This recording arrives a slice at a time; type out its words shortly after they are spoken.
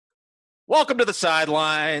Welcome to the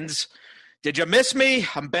sidelines. Did you miss me?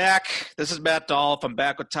 I'm back. This is Matt Dolloff. I'm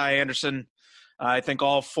back with Ty Anderson. I think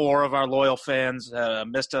all four of our loyal fans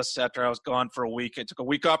missed us after I was gone for a week. I took a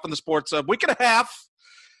week off from the Sports Hub, week and a half.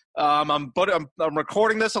 I'm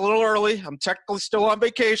recording this a little early. I'm technically still on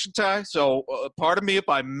vacation, Ty, so pardon me if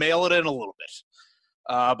I mail it in a little bit.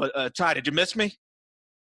 But Ty, did you miss me?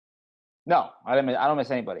 No, I don't miss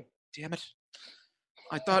anybody. Damn it.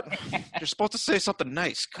 I thought you're supposed to say something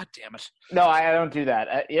nice. God damn it. No, I don't do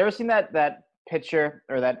that. You ever seen that picture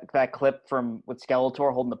or that clip from with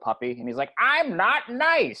Skeletor holding the puppy? And he's like, I'm not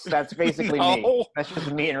nice. That's basically me. That's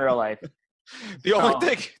just me in real life. The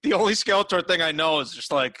only Skeletor thing I know is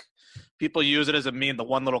just like people use it as a meme, the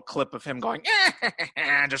one little clip of him going,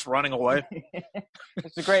 just running away.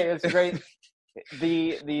 It's a great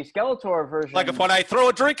the Skeletor version. Like if when I throw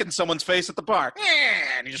a drink in someone's face at the bar,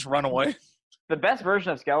 and you just run away. The best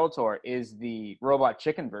version of Skeletor is the Robot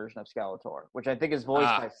Chicken version of Skeletor, which I think is voiced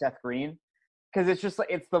by Seth Green. Because it's just like,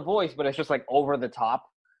 it's the voice, but it's just like over the top.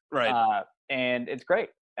 Right. And it's great.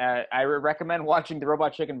 I recommend watching the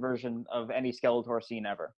Robot Chicken version of any Skeletor scene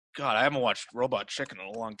ever. God, I haven't watched Robot Chicken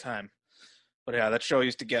in a long time. But yeah, that show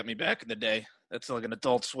used to get me back in the day. That's like an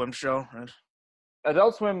Adult Swim show, right?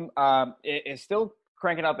 Adult Swim is still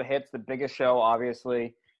cranking out the hits. The biggest show,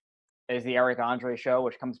 obviously, is the Eric Andre show,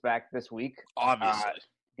 which comes back this week. Obviously.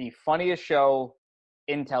 The funniest show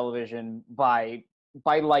in television by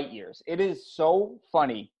light years. It is so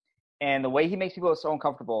funny. And the way he makes people so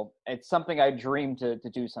uncomfortable, it's something I dream to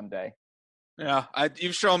do someday. Yeah,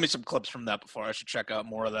 you've shown me some clips from that before. I should check out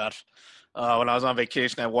more of that. When I was on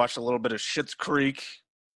vacation, I watched a little bit of Schitt's Creek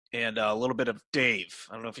and a little bit of Dave.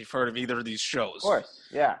 I don't know if you've heard of either of these shows. Of course,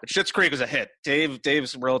 yeah. But Schitt's Creek was a hit.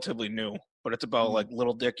 Dave's relatively new, but it's about like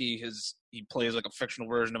Little Dicky. He plays like a fictional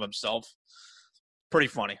version of himself. Pretty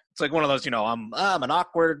funny. It's like one of those, I'm an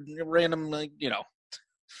awkward, random,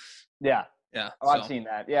 Yeah. Yeah. Oh, I've seen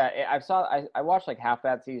that. Yeah, I watched like half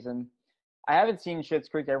that season. I haven't seen Schitt's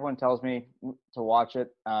Creek. Everyone tells me to watch it.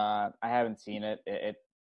 I haven't seen it.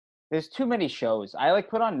 There's too many shows. I like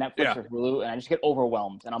put on Netflix or Hulu, and I just get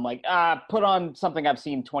overwhelmed. And I'm like, put on something I've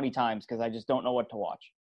seen 20 times because I just don't know what to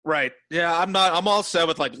watch. Right. Yeah, I'm all set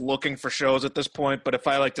with like looking for shows at this point. But if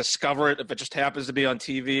I like discover it, if it just happens to be on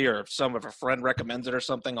TV or if a friend recommends it or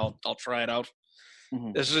something, I'll try it out.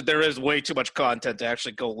 Mm-hmm. There is way too much content to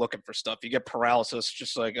actually go looking for stuff. You get paralysis,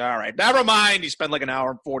 just like, all right, never mind. You spend like an hour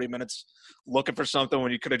and 40 minutes looking for something when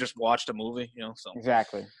you could have just watched a movie, So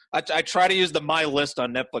exactly. I try to use the My List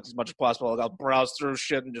on Netflix as much as possible. Like I'll browse through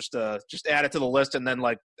shit and just add it to the list, and then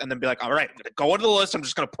be like, all right, I'm gonna go into the list. I'm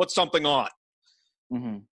just gonna put something on.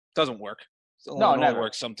 Mm-hmm. Doesn't work. No, never. It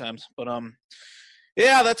works sometimes, but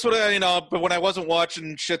yeah, that's what But when I wasn't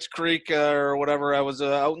watching Schitt's Creek or whatever, I was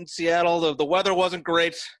out in Seattle. The weather wasn't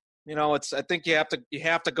great. I think you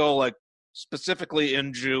have to go like specifically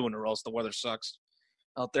in June, or else the weather sucks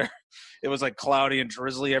out there. It was like cloudy and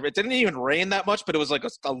drizzly. It didn't even rain that much, but it was like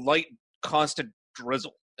a light, constant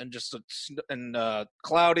drizzle and just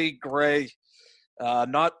cloudy, gray.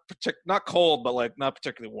 Not cold, but like not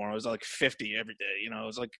particularly warm. It was like 50 every day.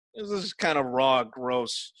 It was just kind of raw,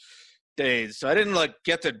 gross days. So I didn't like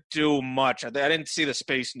get to do much. I didn't see the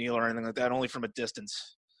Space Needle or anything like that, only from a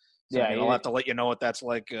distance. So, yeah, I'll have to let you know what that's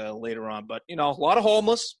like later on. But a lot of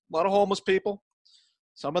homeless people.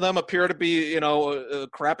 Some of them appear to be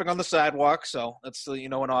crapping on the sidewalk. So that's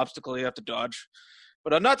an obstacle you have to dodge.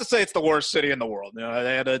 But not to say it's the worst city in the world. They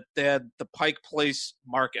had the Pike Place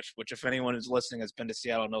Market, which if anyone who's listening has been to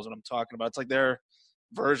Seattle knows what I'm talking about. It's like their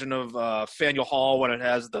version of Faneuil Hall when it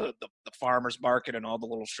has the farmers market and all the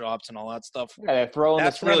little shops and all that stuff. Yeah, they're throwing the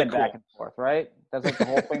salmon back and forth, right? That's like the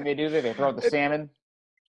whole thing they do. They throw the salmon.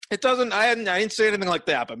 It doesn't. I didn't say anything like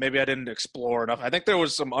that, but maybe I didn't explore enough. I think there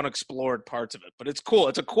was some unexplored parts of it, but it's cool.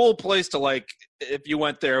 It's a cool place to like if you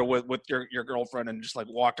went there with your girlfriend and just like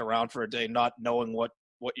walked around for a day, not knowing what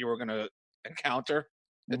you were going to encounter.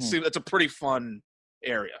 Mm-hmm. It's a pretty fun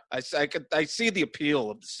area. I see the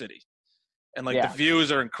appeal of the city, and like the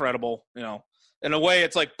views are incredible. In a way,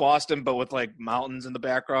 it's like Boston, but with like mountains in the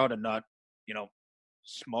background and not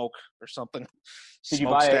smoke or something. Did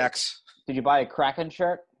you buy a Kraken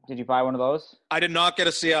shirt? Did you buy one of those? I did not get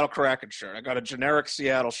a Seattle Kraken shirt. I got a generic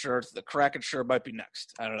Seattle shirt. The Kraken shirt might be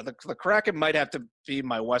next. I don't know. The Kraken might have to be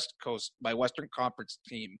my Western Conference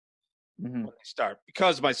team when they start,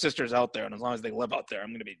 because my sister's out there, and as long as they live out there, I'm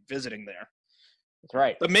going to be visiting there. That's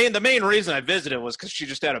right. The main reason I visited was because she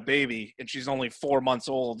just had a baby, and she's only 4 months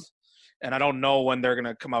old, and I don't know when they're going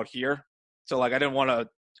to come out here. So like I didn't want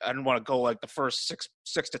to go like the first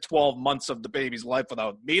six to 12 months of the baby's life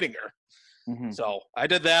without meeting her. Mm-hmm. So I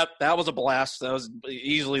did that. That was a blast. That was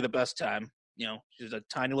easily the best time. You know, she's a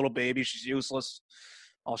tiny little baby. She's useless.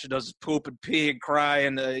 All she does is poop and pee and cry.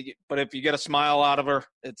 And but if you get a smile out of her,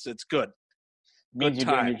 it's good. Means Good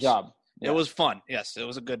you're doing your times. job. Yeah. It was fun. Yes, it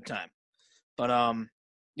was a good time. But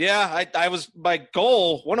yeah, I was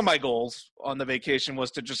one of my goals on the vacation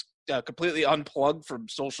was to just completely unplug from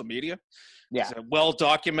social media. Yeah. Well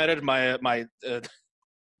documented my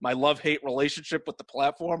love-hate relationship with the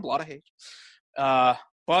platform. A lot of hate.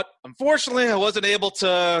 But unfortunately, I wasn't able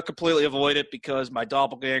to completely avoid it because my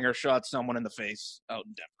doppelganger shot someone in the face out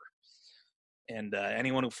in Denver. And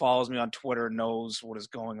anyone who follows me on Twitter knows what is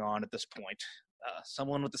going on at this point.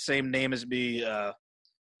 Someone with the same name as me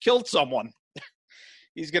killed someone.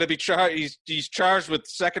 He's going to be charged. He's charged with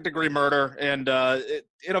second-degree murder. And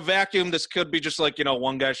in a vacuum, this could be just like,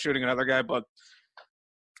 one guy shooting another guy. But,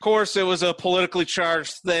 of course, it was a politically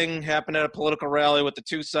charged thing. Happened at a political rally with the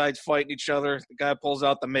two sides fighting each other. The guy pulls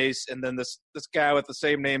out the mace, and then this guy with the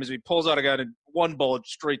same name as me pulls out a gun and one bullet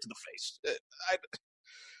straight to the face.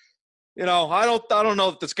 I don't know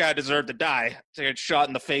if this guy deserved to die, to get shot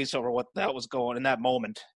in the face over what that was going in that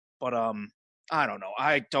moment. But I don't know.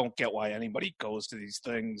 I don't get why anybody goes to these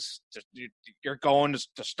things. You're going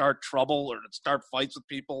to start trouble or to start fights with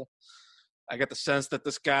people. I get the sense that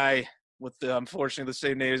this guy with unfortunately the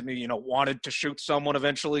same name as me, wanted to shoot someone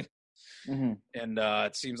eventually. Mm-hmm. And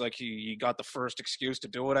it seems like he got the first excuse to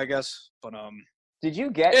do it, I guess. But did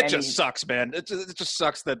you get it just sucks, man. It just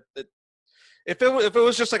sucks that if it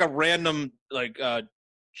was just like a random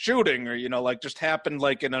shooting or just happened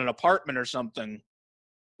like in an apartment or something,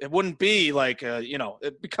 it wouldn't be like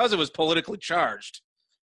because it was politically charged.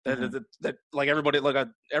 That like everybody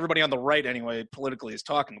on the right anyway politically is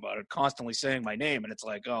talking about it, constantly saying my name, and it's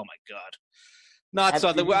like, oh my god, not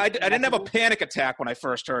something. I didn't have a panic attack when I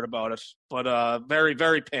first heard about it, but very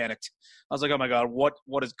very panicked. I was like, oh my god,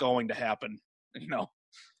 what is going to happen?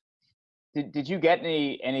 Did you get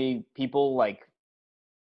any people like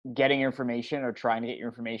getting your information or trying to get your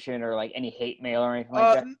information or like any hate mail or anything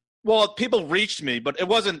like that? Well, people reached me, but it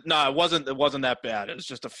wasn't that bad. It was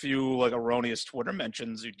just a few like erroneous Twitter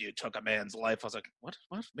mentions. You took a man's life. I was like, what?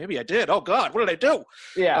 Maybe I did. Oh God, what did I do?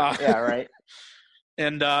 Yeah, yeah, right.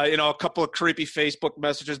 And a couple of creepy Facebook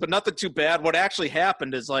messages, but nothing too bad. What actually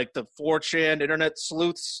happened is like the 4chan internet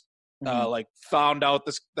sleuths like found out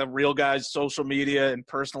the real guy's social media and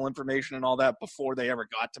personal information and all that before they ever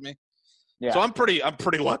got to me. Yeah. So I'm pretty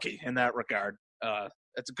lucky in that regard.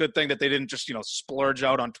 It's a good thing that they didn't just, splurge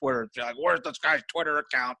out on Twitter. They're like, where's this guy's Twitter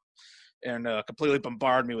account? And completely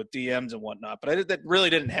bombard me with DMs and whatnot. But that really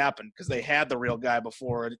didn't happen because they had the real guy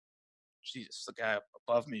before. Jesus, the guy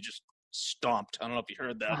above me just stomped. I don't know if you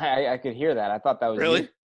heard that. I could hear that. I thought that was really?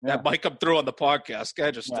 Yeah. That might come through on the podcast.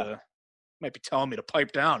 Guy just might be telling me to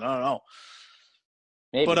pipe down. I don't know.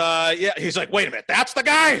 Maybe. But, he's like, wait a minute, that's the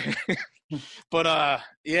guy? But,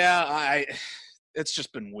 it's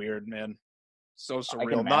just been weird, man. So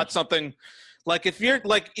surreal. Not something like if you're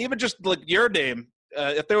like even just like your name,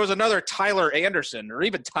 if there was another Tyler Anderson or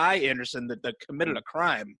even Ty Anderson that committed a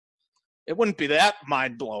crime, it wouldn't be that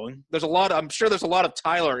mind blowing. I'm sure there's a lot of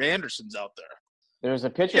Tyler Andersons out there. There's a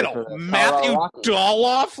picture for Matthew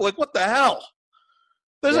Dolloff. Like what the hell?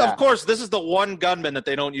 Of course, this is the one gunman that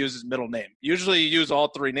they don't use his middle name. Usually, you use all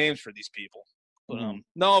three names for these people. But,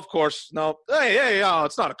 no, of course, no. Hey,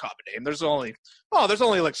 it's not a common name. There's only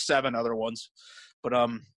like 7 other ones. But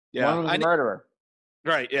yeah, one was a murderer.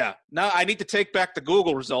 Right, yeah. Now I need to take back the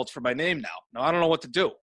Google results for my name now. Now I don't know what to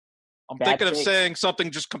do. I'm thinking of saying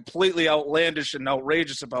something just completely outlandish and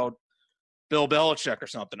outrageous about Bill Belichick or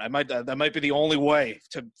something. That might be the only way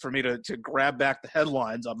for me to grab back the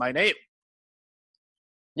headlines on my name.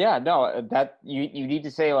 Yeah, no, that you need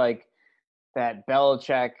to say like that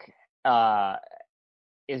Belichick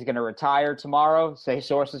is going to retire tomorrow. Say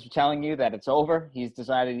sources are telling you that it's over. He's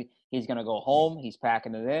decided he's going to go home. He's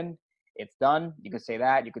packing it in. It's done. You could say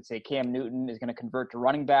that. You could say Cam Newton is going to convert to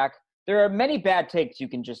running back. There are many bad takes you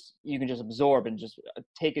can just absorb and just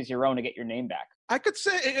take as your own to get your name back. I could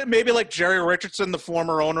say maybe like Jerry Richardson, the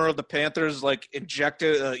former owner of the Panthers, like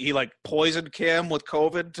injected he like poisoned Cam with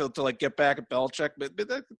COVID to like get back at Belichick. But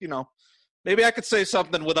maybe I could say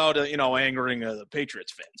something without angering the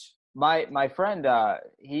Patriots fans. My friend,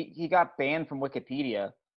 he got banned from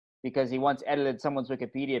Wikipedia because he once edited someone's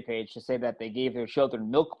Wikipedia page to say that they gave their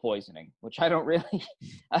children milk poisoning, which I don't really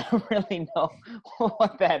know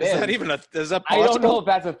what that is. Is that possible? I don't know if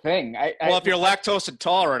that's a thing. If you're lactose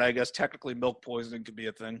intolerant, I guess technically milk poisoning could be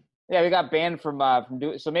a thing. Yeah, we got banned from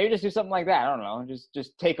doing. So maybe just do something like that. I don't know.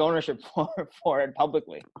 Just take ownership for it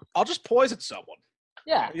publicly. I'll just poison someone.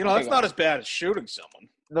 Yeah, that's not as bad as shooting someone.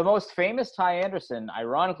 the most famous Ty Anderson,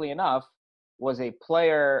 ironically enough, was a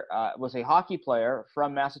hockey player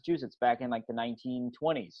from Massachusetts back in like the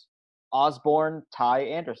 1920s. Osborne Ty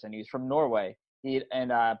Anderson. He was from Norway.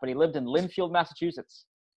 But he lived in Linfield, Massachusetts.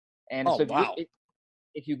 And Oh, so wow.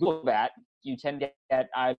 if you Google that, you tend to get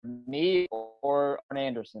either me or an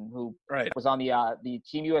Anderson, who Right. was on the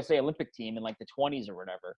Team USA Olympic team in like the 20s or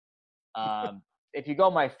whatever. If you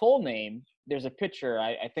go my full name, there's a picture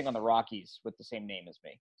I think on the Rockies with the same name as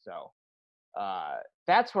me. So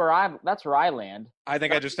that's where I land. I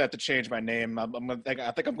think I just have to change my name. I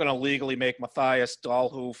think I'm gonna legally make Matthias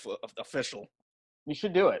Dahlhoof official. You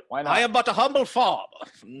should do it. Why not? I am but a humble farmer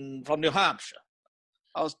from New Hampshire.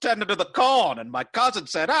 I was tending to the corn, and my cousin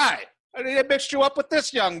said, "Hey, I mixed you up with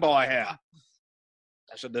this young boy here."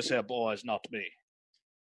 I said, "This here boy is not me."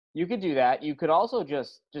 You could do that. You could also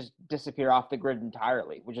just disappear off the grid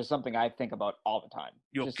entirely, which is something I think about all the time.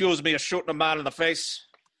 You accuse me of shooting a man in the face,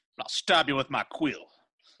 and I'll stab you with my quill.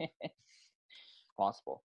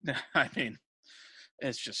 Possible. I mean,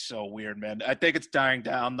 it's just so weird, man. I think it's dying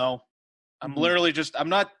down, though. I'm Mm-hmm. literally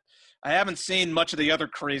I haven't seen much of the other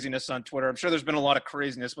craziness on Twitter. I'm sure there's been a lot of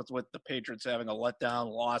craziness with the Patriots having a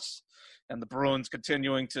letdown loss and the Bruins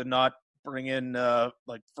continuing to not bring in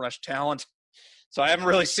like fresh talent. So I haven't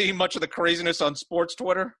really seen much of the craziness on sports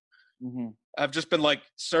Twitter. Mm-hmm. I've just been like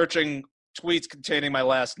searching tweets containing my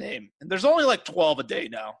last name. And there's only like 12 a day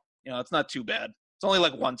now. You know, it's not too bad. It's only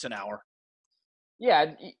like once an hour.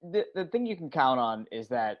 Yeah, the thing you can count on is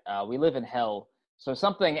that we live in hell. So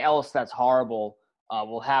something else that's horrible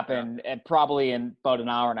will happen probably in about an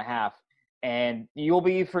hour and a half, and you'll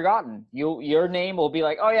be forgotten. Your name will be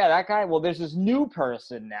like, oh yeah, that guy. Well, there's this new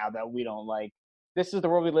person now that we don't like. This is the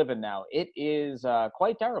world we live in now. It is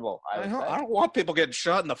quite terrible. I don't want people getting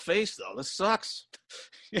shot in the face, though. This sucks.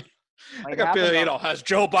 Like has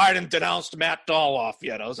Joe Biden denounced Matt Dolloff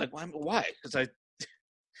yet? I was like, why?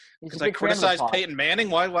 Because I criticized Peyton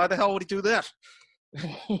Manning? Why the hell would he do that?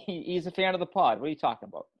 He's a fan of the pod. What are you talking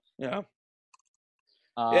about? Yeah.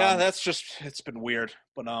 Yeah, it's been weird.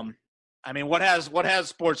 But I mean, what has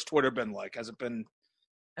sports Twitter been like?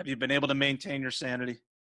 Have you been able to maintain your sanity?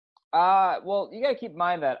 Well, you gotta keep in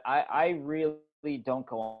mind that I really don't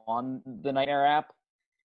go on the Nightmare app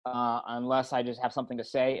unless I just have something to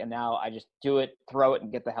say, and now I just do it, throw it,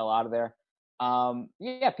 and get the hell out of there.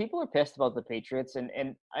 Yeah, people are pissed about the Patriots,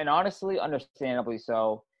 and honestly, understandably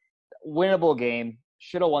so. Winnable game,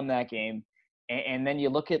 should have won that game, and then you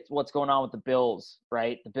look at what's going on with the Bills,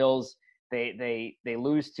 right? The Bills, they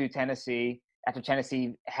lose to Tennessee after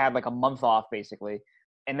Tennessee had like a month off basically,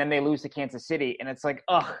 and then they lose to Kansas City, and it's like,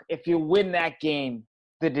 if you win that game,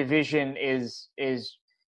 the division is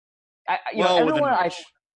I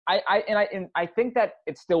think that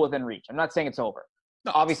it's still within reach. I'm not saying it's over.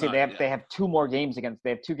 No, obviously they have two games against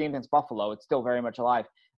Buffalo. It's still very much alive.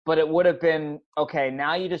 But it would have been, okay,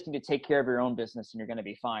 now you just need to take care of your own business and you're going to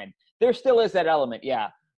be fine. There still is that element, yeah.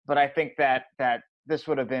 But I think that this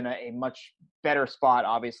would have been a much better spot,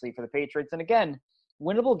 obviously, for the Patriots. And again,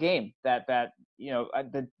 winnable game that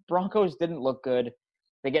the Broncos didn't look good.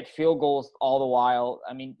 They get field goals all the while.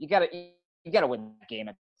 I mean, you got to win that game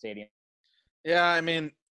at the stadium. Yeah, I mean,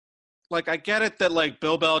 like, I get it that, like,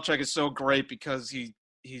 Bill Belichick is so great because he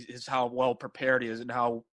is how well prepared he is and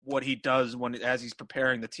what he does as he's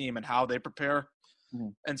preparing the team and how they prepare. Mm-hmm.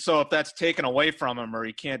 And so if that's taken away from him or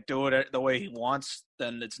he can't do it the way he wants,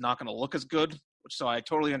 then it's not going to look as good. So I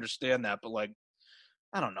totally understand that. But, like,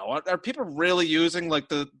 I don't know. Are people really using, like,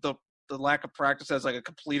 the lack of practice as, like, a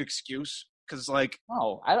complete excuse? Because, like,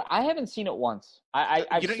 no, I haven't seen it once.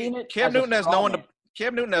 I've seen it. Cam Newton has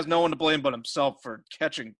no one to blame but himself for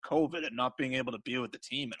catching COVID and not being able to be with the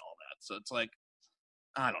team and all that. So it's like,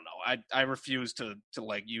 I don't know. I refuse to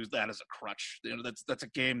like use that as a crutch. You know, that's a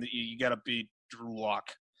game that you got to beat Drew Lock.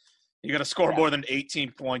 You got to score more than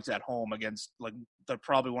 18 points at home against like they're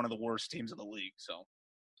probably one of the worst teams in the league. So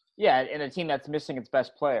yeah, and a team that's missing its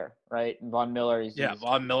best player, right? And Von Miller.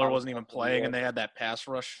 Von Miller wasn't even playing, and they had that pass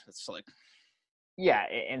rush. It's like, yeah,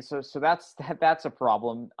 and so that's a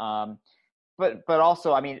problem. But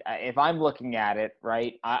also, I mean, if I'm looking at it,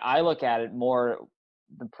 right, I look at it more.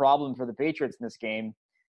 The problem for the Patriots in this game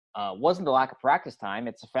wasn't the lack of practice time.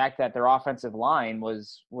 It's the fact that their offensive line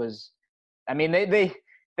was. I mean, they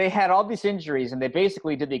had all these injuries, and they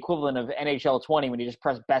basically did the equivalent of NHL 20 when you just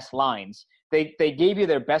press best lines. They gave you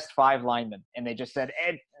their best 5 linemen, and they just said,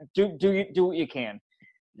 do what you can.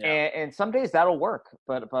 Yeah. And some days that'll work,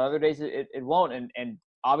 but other days it won't. And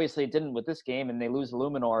obviously it didn't with this game, and they lose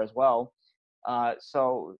Luminor as well.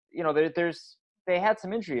 So you know, they had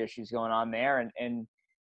some injury issues going on there, and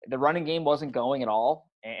the running game wasn't going at all.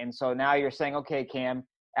 And so now you're saying, okay, Cam,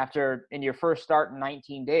 after in your first start in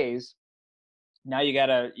 19 days. Now you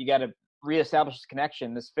gotta reestablish this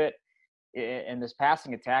connection, this fit in this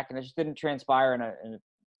passing attack, and it just didn't transpire in a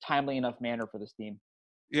timely enough manner for this team.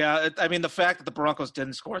 Yeah, I mean, the fact that the Broncos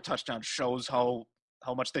didn't score a touchdown shows how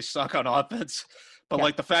much they suck on offense. But,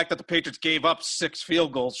 like, the fact that the Patriots gave up 6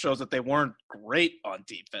 field goals shows that they weren't great on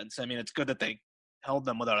defense. I mean, it's good that they held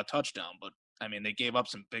them without a touchdown. But, I mean, they gave up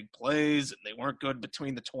some big plays, and they weren't good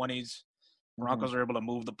between the 20s. Broncos were able to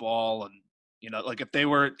move the ball. And, you know, like, if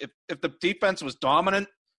the defense was dominant,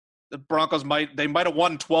 the Broncos might have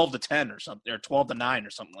won 12-10 or something, or 12-9 or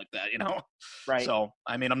something like that, you know? Right. So,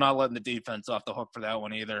 I mean, I'm not letting the defense off the hook for that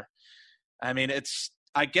one either. I mean,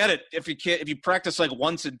 I get it. If you practice like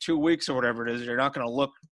once in 2 weeks or whatever it is, you're not going to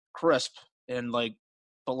look crisp. But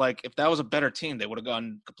if that was a better team, they would have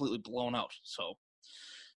gone completely blown out. So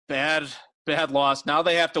bad loss. Now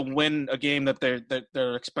they have to win a game that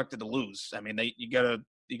they're expected to lose. I mean, you gotta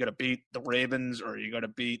beat the Ravens, or you gotta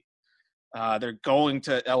beat. They're going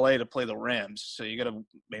to LA to play the Rams, so you gotta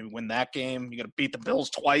maybe win that game. You gotta beat the Bills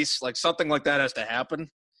twice. Like, something like that has to happen.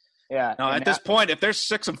 Yeah. Now, at this point, if they're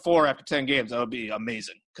 6-4 after 10 games, that would be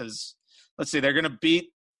amazing. Because let's see, they're gonna beat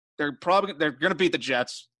the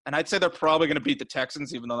Jets, and I'd say they're probably gonna beat the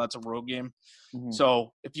Texans, even though that's a road game. Mm-hmm.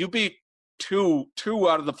 So if you beat two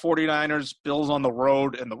out of the 49ers, Bills on the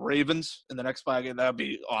road, and the Ravens in the next 5 games, that would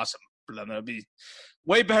be awesome for them. That would be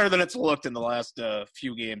way better than it's looked in the last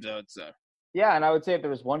few games, I would say. Yeah, and I would say if there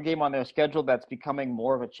was one game on their schedule that's becoming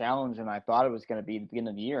more of a challenge than I thought it was going to be at the beginning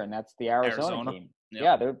of the year, and that's the Arizona game. Yep.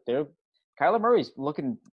 Yeah, they're Kyler Murray's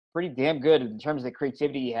looking pretty damn good in terms of the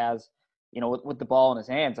creativity he has, you know, with the ball in his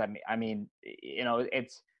hands. I mean, you know,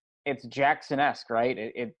 it's Jackson-esque,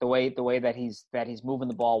 right? The way that he's moving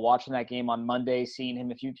the ball. Watching that game on Monday, seeing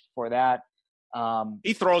him a few before that.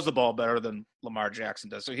 He throws the ball better than Lamar Jackson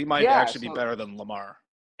does, so he might actually be better than Lamar.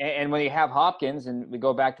 And when you have Hopkins, and we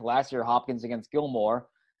go back to last year, Hopkins against Gilmore,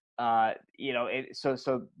 you know,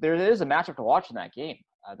 so there is a matchup to watch in that game.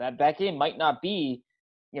 That game might not be,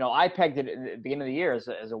 you know, I pegged it at the beginning of the year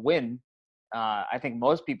as a win. I think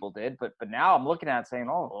most people did, but now I'm looking at it saying,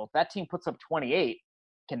 oh, well, if that team puts up 28,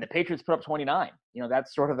 can the Patriots put up 29? You know,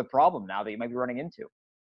 that's sort of the problem now that you might be running into.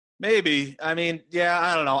 Maybe. I mean, yeah,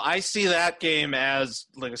 I don't know. I see that game as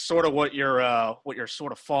like sort of what you're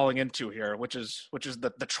sort of falling into here, which is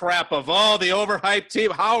the trap of the overhyped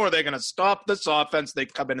team. How are they going to stop this offense? They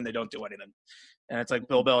come in and they don't do anything, and it's like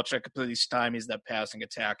Bill Belichick completely stymies that passing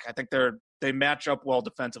attack. I think they match up well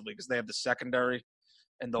defensively because they have the secondary,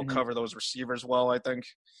 and they'll cover those receivers well, I think,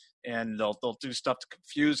 and they'll do stuff to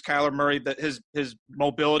confuse Kyler Murray. That his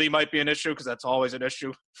mobility might be an issue because that's always an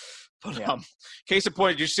issue. But case in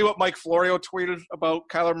point, did you see what Mike Florio tweeted about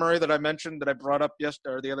Kyler Murray that I mentioned, that I brought up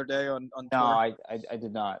yesterday or the other day on Twitter? No, I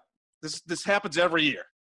did not. This happens every year,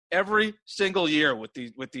 every single year with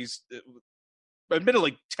these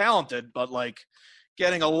admittedly talented, but like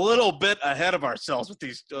getting a little bit ahead of ourselves with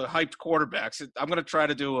these hyped quarterbacks. I'm going to try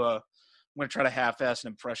to half-ass an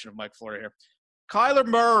impression of Mike Florio here. Kyler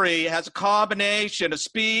Murray has a combination of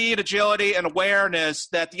speed, agility, and awareness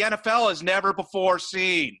that the NFL has never before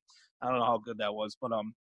seen. I don't know how good that was, but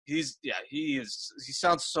he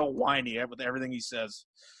sounds so whiny with everything he says.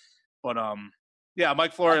 But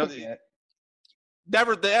Mike Florio, the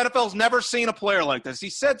NFL's never seen a player like this. He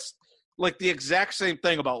said like the exact same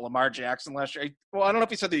thing about Lamar Jackson last year. Well, I don't know if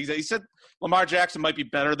he said he said Lamar Jackson might be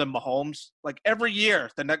better than Mahomes. Like every year,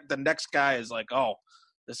 the next guy is like, oh,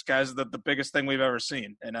 this guy's the biggest thing we've ever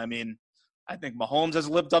seen. And I mean, I think Mahomes has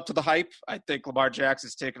lived up to the hype. I think Lamar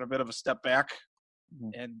Jackson's taken a bit of a step back.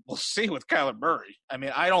 And we'll see with Kyler Murray. I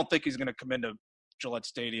mean, I don't think he's going to come into Gillette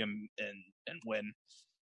Stadium and win.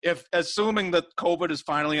 If assuming that COVID is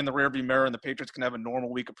finally in the rearview mirror and the Patriots can have a normal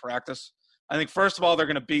week of practice, I think first of all they're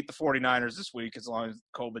going to beat the 49ers this week as long as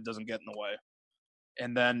COVID doesn't get in the way.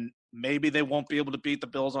 And then maybe they won't be able to beat the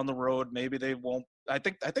Bills on the road. Maybe they won't. I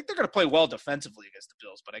think they're going to play well defensively against the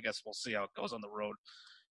Bills, but I guess we'll see how it goes on the road.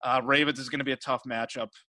 Ravens is going to be a tough matchup.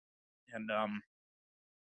 And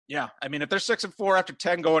yeah, I mean, if they're 6-4 after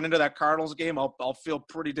 10 going into that Cardinals game, I'll feel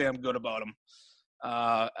pretty damn good about them.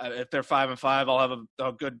 If they're 5-5, I'll have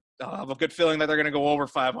a good feeling that they're going to go over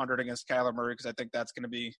 500 against Kyler Murray, because I think that's going to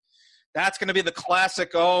be the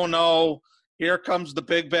classic. Oh no, here comes the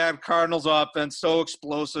big bad Cardinals offense, so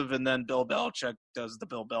explosive, and then Bill Belichick does the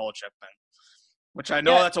Bill Belichick thing. Which I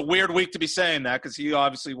know that's a weird week to be saying that, because he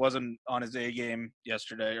obviously wasn't on his A game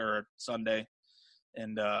yesterday or Sunday,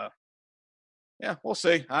 and yeah, we'll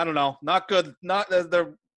see. I don't know. Not good. Not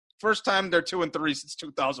the first time they're 2-3 since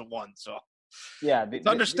 2001. So yeah, it's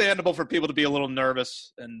understandable for people to be a little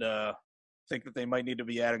nervous and think that they might need to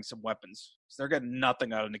be adding some weapons. So they're getting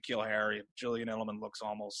nothing out of N'Keal Harry. Julian Edelman looks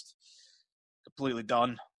almost completely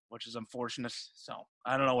done, which is unfortunate. So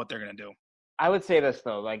I don't know what they're going to do. I would say this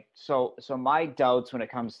though, like so my doubts when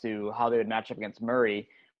it comes to how they would match up against Murray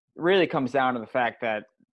really comes down to the fact that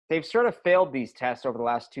they've sort of failed these tests over the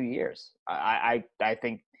last 2 years. I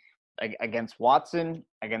think against Watson,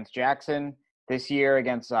 against Jackson, this year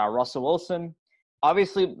against Russell Wilson.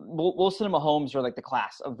 Obviously, Wilson and Mahomes are like the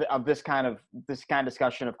class of this kind of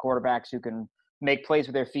discussion of quarterbacks who can make plays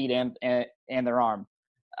with their feet and their arm.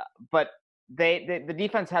 But the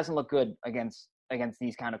defense hasn't looked good against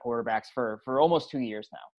these kind of quarterbacks for almost 2 years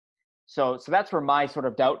now. So that's where my sort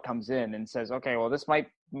of doubt comes in and says, okay, well, this might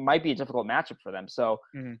be a difficult matchup for them. So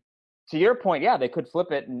to your point, yeah, they could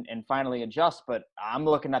flip it and finally adjust. But I'm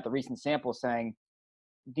looking at the recent sample saying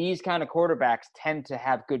these kind of quarterbacks tend to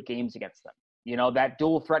have good games against them. You know, that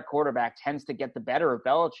dual threat quarterback tends to get the better of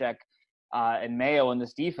Belichick and Mayo in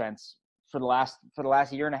this defense for the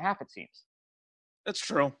last year and a half, it seems. That's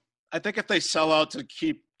true. I think if they sell out to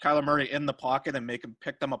keep Kyler Murray in the pocket and make him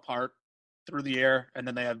pick them apart through the air, and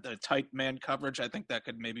then they have the tight man coverage, I think that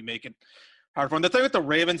could maybe make it hard for them. The thing with the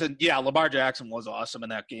Ravens, and yeah, Lamar Jackson was awesome in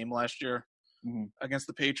that game last year against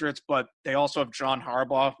the Patriots, but they also have John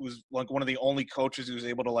Harbaugh, who's like one of the only coaches who's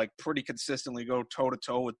able to like pretty consistently go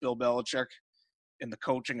toe-to-toe with Bill Belichick in the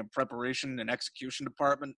coaching and preparation and execution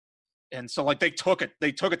department. And so like they took it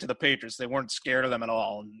to the Patriots. They weren't scared of them at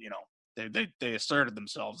all. And, you know, they asserted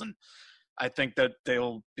themselves. And I think that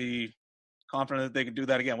they'll be confident that they can do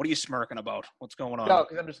that again. What are you smirking about? What's going on? No,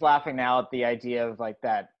 because I'm just laughing now at the idea of like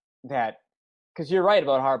that, because you're right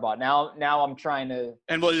about Harbaugh. Now I'm trying to.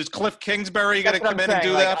 And is Cliff Kingsbury going to come in and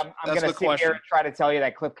do that? I'm going to sit here and try to tell you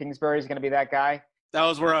that Cliff Kingsbury is going to be that guy. That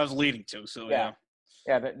was where I was leading to. So yeah.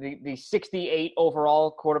 Yeah, the 68 overall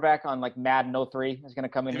quarterback on like Madden 03 is going to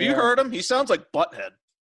come in. Have you heard him? He sounds like Butthead.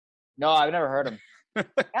 No, I've never heard him.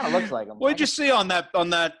 Kind of looks like him. What did you see on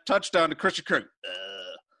that touchdown to Christian Kirk?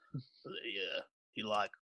 Yeah, he like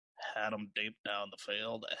had him deep down the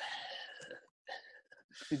field.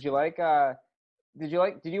 Did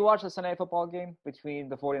you watch the Sunday Night Football game between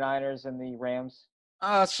the 49ers and the Rams?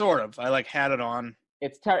 Sort of. I like had it on.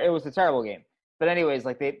 It was a terrible game. But anyways,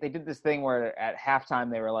 like they did this thing where at halftime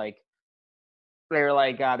they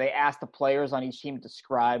asked the players on each team to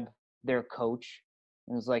describe their coach.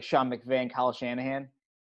 It was like Sean McVay and Kyle Shanahan,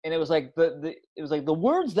 and it was like the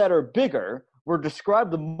words that are bigger were described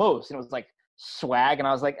the most, and it was like swag. And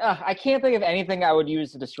I was like, I can't think of anything I would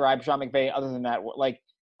use to describe Sean McVay other than that. Like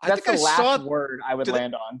that's the last word I would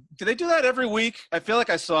land on. Do they do that every week? I feel like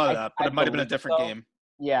I saw that, but it might have been a different game.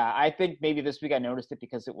 Yeah, I think maybe this week I noticed it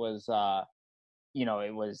because it was.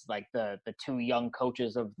 It was like the two young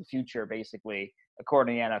coaches of the future, basically,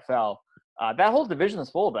 according to the NFL. That whole division is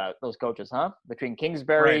full about those coaches, huh? Between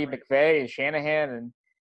Kingsbury, right. McVay, and Shanahan,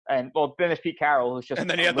 and then Pete Carroll, who's just. And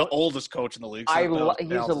then he had the oldest coach in the league.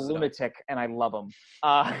 He's a lunatic, and I love him.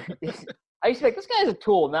 I used to think this guy's a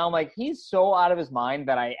tool. Now I'm like, he's so out of his mind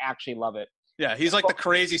that I actually love it. Yeah, he's like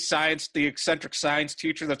the eccentric science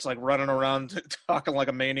teacher that's like running around talking like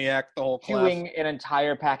a maniac the whole class. Chewing an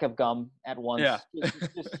entire pack of gum at once. Yeah.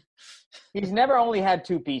 He's never only had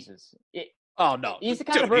two pieces. Oh, no. He's the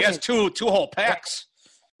kind of person. He has two whole packs.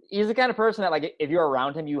 He's the kind of person that, like, if you're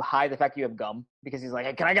around him, you hide the fact you have gum because he's like,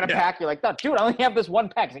 hey, can I get a pack? You're like, no, dude, I only have this one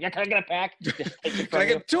pack. He's like, yeah, can I get a pack?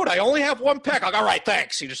 Dude, I only have one pack. Like, all right,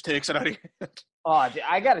 thanks. He just takes it out of you. Oh,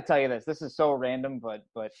 I got to tell you this. This is so random, but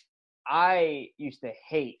I used to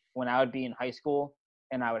hate when I would be in high school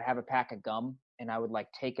and I would have a pack of gum and I would like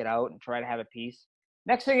take it out and try to have a piece.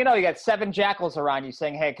 Next thing you know, you got 7 jackals around you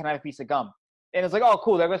saying, hey, can I have a piece of gum? And it's like, oh,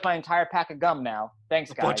 cool. There goes my entire pack of gum now.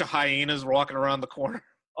 Thanks, guys. A bunch of hyenas walking around the corner.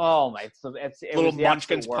 Oh, my. It little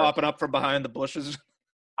munchkins popping up from behind the bushes.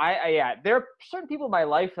 Yeah. There are certain people in my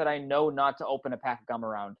life that I know not to open a pack of gum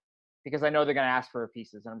around because I know they're going to ask for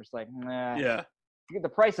pieces. And I'm just like, nah. Yeah. The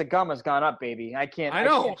price of gum has gone up, baby. I can't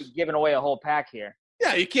be giving away a whole pack here.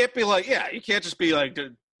 Yeah, you can't be like, you can't just be like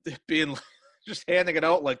being just handing it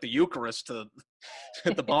out like the Eucharist to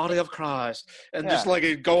the body of Christ and just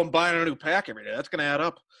like go and buying a new pack every day. That's going to add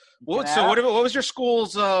up. What was your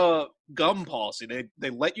school's gum policy? They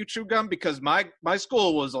let you chew gum? Because my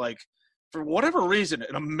school was like, for whatever reason,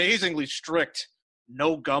 an amazingly strict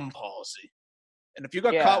no gum policy. And if you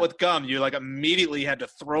got caught with gum, you like immediately had to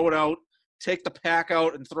throw it out, take the pack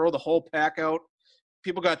out and throw the whole pack out.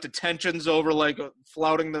 People got detentions over like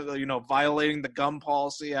flouting violating the gum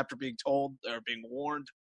policy after being told or being warned.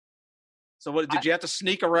 So did you have to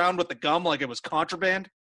sneak around with the gum like it was contraband?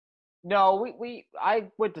 No, I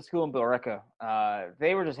went to school in Billerica.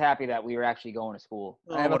 They were just happy that we were actually going to school.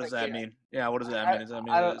 Oh, what does that mean? Yeah, what does that mean? Does that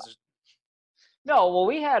mean No, well,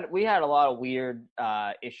 we had a lot of weird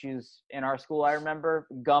issues in our school. I remember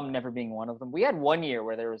gum never being one of them. We had one year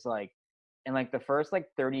where there was like, in like the first like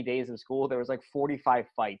 30 days of school, there was like 45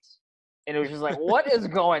 fights, and it was just like, what is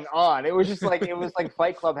going on? It was just like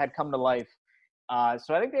Fight Club had come to life.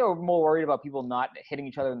 So I think they were more worried about people not hitting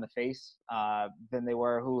each other in the face than they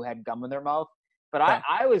were who had gum in their mouth. But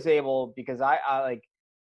I was able, because I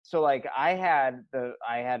had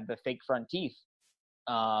the fake front teeth.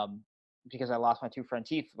 Because I lost my 2 front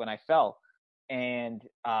teeth when I fell. And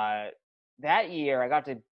that year I got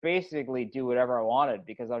to basically do whatever I wanted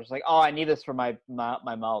because I was just like, oh, I need this for my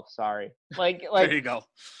mouth. Sorry. Like there you go.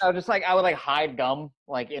 I was just like, I would like hide gum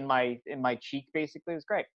like in my cheek basically. It was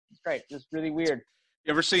great. It was really weird.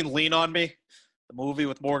 You ever seen Lean on Me, the movie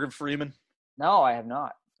with Morgan Freeman? No, I have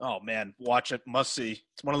not. Oh man, watch it. Must see.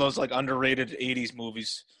 It's one of those like underrated 80s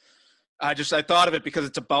movies. I thought of it because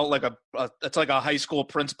it's about like it's like a high school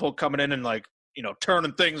principal coming in and like, you know,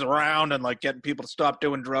 turning things around and like getting people to stop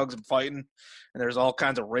doing drugs and fighting. And there's all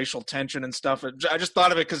kinds of racial tension and stuff. I just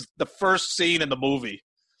thought of it because the first scene in the movie,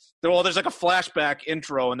 there's like a flashback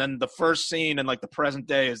intro, and then the first scene in like the present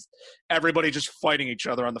day is everybody just fighting each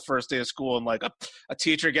other on the first day of school, and like a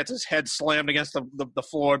teacher gets his head slammed against the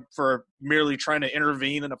floor for merely trying to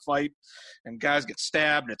intervene in a fight, and guys get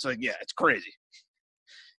stabbed. It's like, yeah, it's crazy.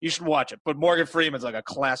 You should watch it. But Morgan Freeman's like a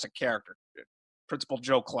classic character. Principal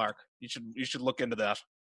Joe Clark. You should look into that.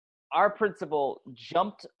 Our principal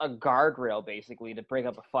jumped a guardrail basically to break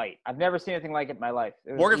up a fight. I've never seen anything like it in my life.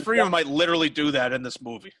 Morgan Freeman might literally do that in this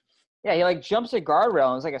movie. Yeah, he like jumps a guardrail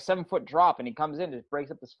and it's like a 7-foot drop, and he comes in and just breaks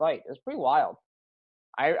up this fight. It was pretty wild.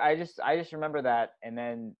 I just remember that, and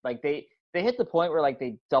then like they hit the point where like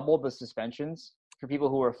they doubled the suspensions for people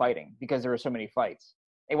who were fighting because there were so many fights.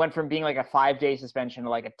 It went from being like a 5-day suspension to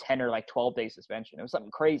like a 10 or like 12-day suspension. It was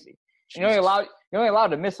something crazy. You're only allowed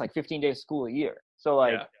to miss like 15 days of school a year. So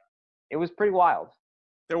like, It was pretty wild.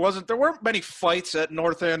 There weren't many fights at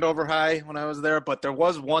North Andover High when I was there, but there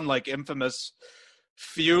was one like infamous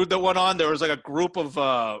feud that went on. There was like a group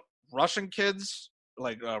of Russian kids,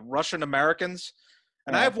 like Russian Americans.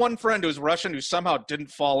 And I have one friend who's Russian who somehow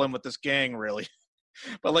didn't fall in with this gang really.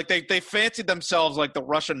 But like they fancied themselves like the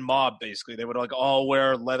Russian mob basically. They would like all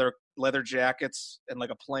wear leather jackets and like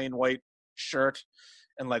a plain white shirt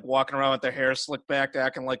and like walking around with their hair slicked back,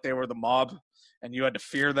 acting like they were the mob, and you had to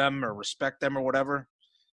fear them or respect them or whatever.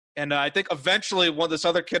 And I think eventually this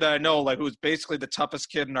other kid I know, like who was basically the toughest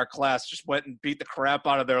kid in our class, just went and beat the crap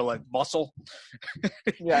out of their like muscle.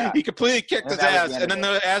 Yeah, he completely kicked his ass. And then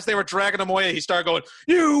as they were dragging him away, he started going,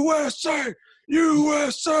 USA,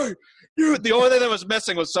 USA. The only thing that was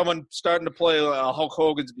missing was someone starting to play Hulk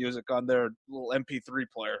Hogan's music on their little MP3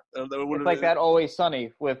 player. It's like that Always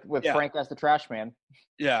Sunny with Frank as the trash man.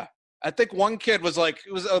 Yeah. I think one kid was like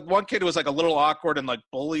a little awkward and like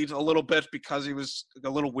bullied a little bit because he was a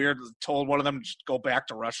little weird. Told one of them to just go back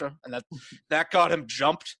to Russia, and that got him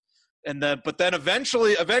jumped. And then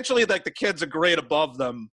eventually like the kids a grade above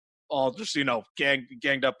them all just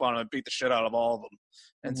ganged up on him and beat the shit out of all of them.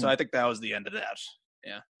 And so I think that was the end of that.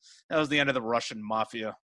 Yeah, that was the end of the Russian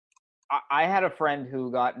mafia. I had a friend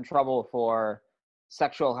who got in trouble for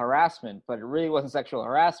sexual harassment, but it really wasn't sexual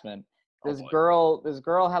harassment. This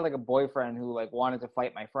girl had like a boyfriend who like wanted to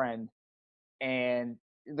fight my friend, and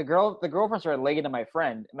the girlfriend started laying into my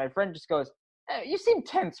friend. And my friend just goes, "Hey, you seem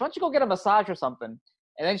tense. Why don't you go get a massage or something?"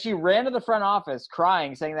 And then she ran to the front office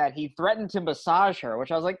crying, saying that he threatened to massage her,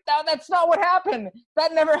 which I was like, "No, that's not what happened.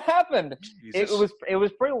 That never happened." It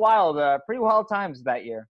was pretty wild times that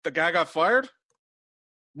year. The guy got fired?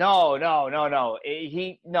 No.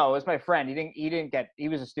 It was my friend. He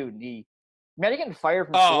was a student. Imagine getting fired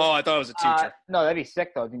from school. Oh, I thought it was a teacher. No, that'd be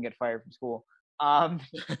sick though if you can get fired from school.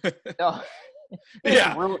 No.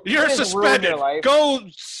 Yeah, you're suspended. Go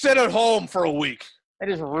sit at home for a week. It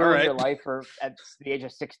just ruined your life at the age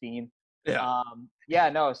of 16. Yeah.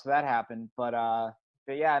 So that happened. But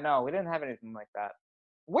yeah, no, we didn't have anything like that.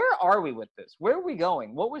 Where are we with this? Where are we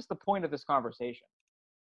going? What was the point of this conversation?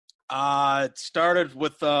 It started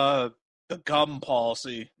with the gum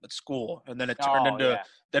policy at school, and then it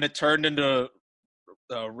turned into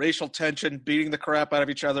racial tension, beating the crap out of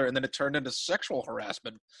each other, and then it turned into sexual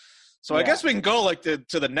harassment. So I guess we can go like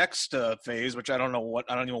to the next phase, which I don't even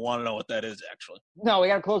want to know what that is actually. No, we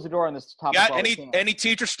got to close the door on this topic. Got any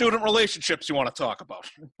teacher-student relationships you want to talk about?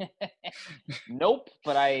 Nope,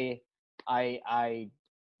 but I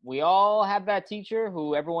we all had that teacher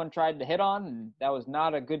who everyone tried to hit on, and that was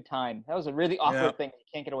not a good time. That was a really awkward thing you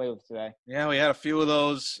can't get away with today. Yeah, we had a few of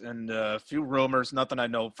those and a few rumors. Nothing I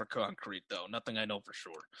know for concrete, though. Nothing I know for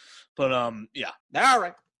sure. But, yeah. All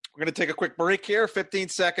right. We're going to take a quick break here, 15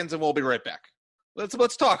 seconds, and we'll be right back.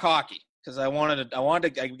 Let's talk hockey because I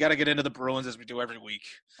got to get into the Bruins as we do every week.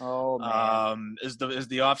 Oh, man. Is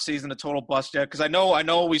the off season a total bust yet? Because I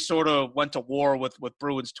know we sort of went to war with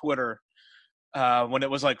Bruins Twitter when it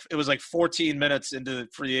was like 14 minutes into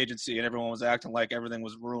free agency and everyone was acting like everything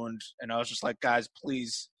was ruined. And I was just like, guys,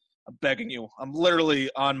 please, I'm begging you. I'm literally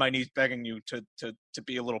on my knees begging you to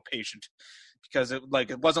be a little patient because it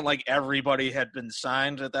wasn't like everybody had been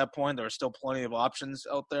signed at that point. There were still plenty of options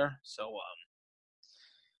out there. So,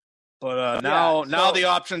 now the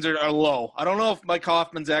options are low. I don't know if Mike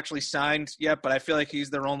Hoffman's actually signed yet, but I feel like he's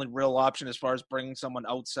their only real option as far as bringing someone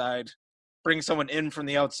in from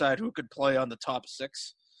the outside who could play on the top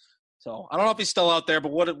six. So I don't know if he's still out there,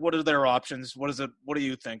 but what are their options? What do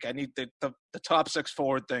you think? I need the top six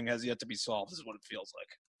forward thing has yet to be solved, is what it feels like.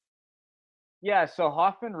 Yeah, so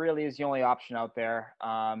Hoffman really is the only option out there.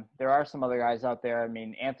 There are some other guys out there. I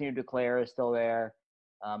mean, Anthony Duclair is still there.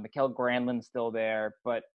 Mikael Granlund's still there,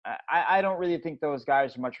 but I don't really think those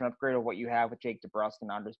guys are much of an upgrade of what you have with Jake DeBrusk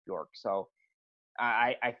and Anders Bjork. So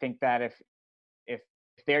I think that if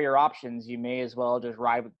they're your options, you may as well just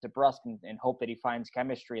ride with DeBrusk and hope that he finds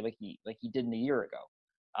chemistry like he did a year ago.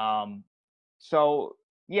 So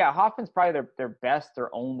yeah, Hoffman's probably their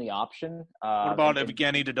only option. What about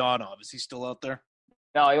Evgeny Dodonov? Is he still out there?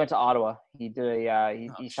 No, he went to Ottawa. He did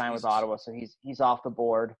he signed with Ottawa, so he's off the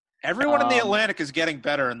board. Everyone in the Atlantic is getting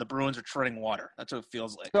better, and the Bruins are treading water. That's what it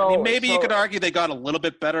feels like. So, I mean, maybe you could argue they got a little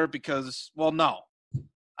bit better because, well, no.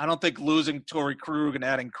 I don't think losing Torrey Krug and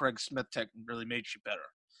adding Craig Smith really made you better.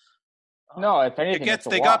 No, if anything,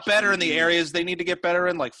 they got better in the areas they need to get better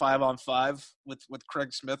in, like 5-on-5 with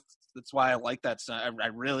Craig Smith. That's why I like that. I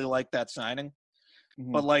really like that signing.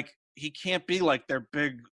 Mm-hmm. But, he can't be, their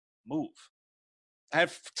big move. I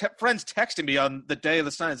have friends texting me on the day of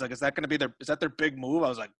the sign. It's like, is that their big move? I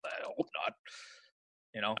was like, I hope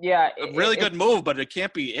not. Yeah, a really good move, but it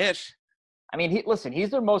can't be it. I mean, he's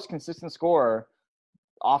their most consistent scorer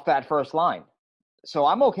off that first line, so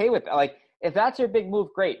I'm okay with that. If that's your big move,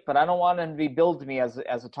 great. But I don't want him to be billed to me as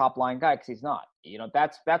a top line guy because he's not.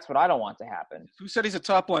 That's what I don't want to happen. Who said he's a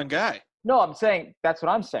top line guy? No, I'm saying that's what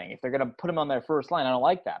I'm saying. If they're going to put him on their first line, I don't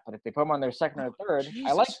like that. But if they put him on their second or third,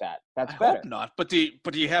 I like that. That's better. Hope not. But do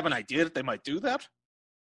you have an idea that they might do that?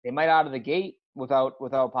 They might out of the gate without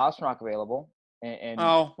Pastrnak available.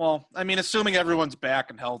 Oh, well, I mean, assuming everyone's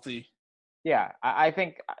back and healthy. Yeah, I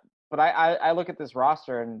think. But I look at this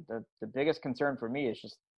roster, and the biggest concern for me is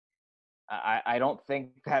just I don't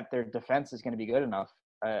think that their defense is going to be good enough.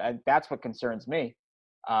 That's what concerns me.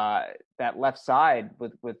 That left side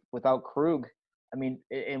without Krug, I mean,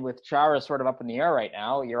 and with Chara sort of up in the air right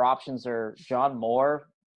now, your options are John Moore,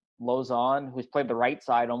 Lozon, who's played the right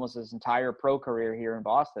side almost his entire pro career here in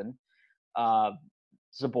Boston,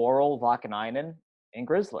 Zaboral, Vakanainen, and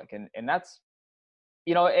Grzelcyk, and that's,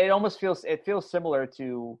 it almost feels similar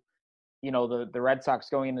to, the Red Sox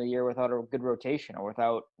going into the year without a good rotation or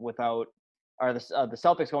or the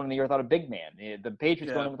Celtics going into the year without a big man, the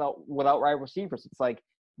Patriots going in without wide receivers. It's like,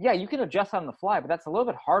 yeah, you can adjust on the fly, but that's a little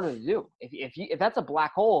bit harder to do. If that's a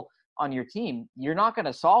black hole on your team, you're not going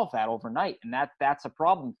to solve that overnight, and that's a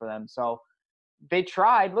problem for them. So they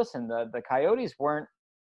tried. Listen, the Coyotes weren't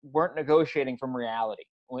negotiating from reality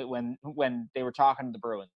when they were talking to the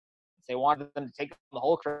Bruins. They wanted them to take the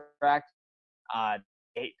whole contract.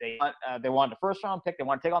 They wanted a first round pick. They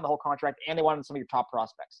wanted to take on the whole contract, and they wanted some of your top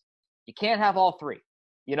prospects. You can't have all three.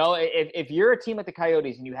 If you're a team like the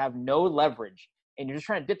Coyotes and you have no leverage and you're just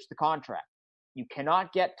trying to ditch the contract, you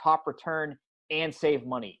cannot get top return and save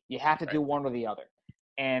money. You have to do one or the other.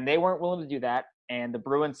 And they weren't willing to do that. And the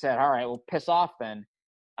Bruins said, all right, well, piss off then.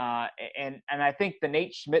 And I think the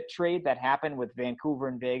Nate Schmidt trade that happened with Vancouver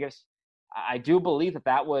and Vegas, I do believe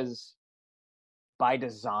that was by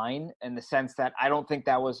design, in the sense that I don't think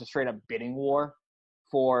that was a straight up bidding war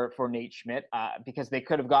for Nate Schmidt, because they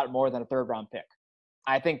could have gotten more than a third round pick.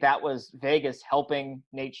 I think that was Vegas helping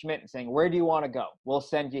Nate Schmidt and saying, where do you want to go? We'll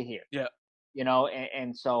send you here. Yeah.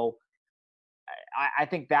 And so I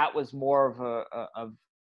think that was more of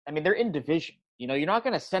I mean, they're in division. You're not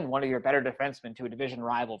going to send one of your better defensemen to a division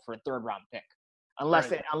rival for a third round pick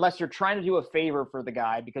unless you're trying to do a favor for the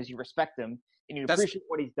guy because you respect him and you appreciate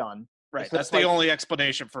what he's done. Right. So that's the only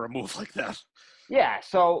explanation for a move like that. Yeah.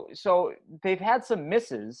 So they've had some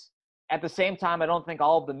misses. At the same time, I don't think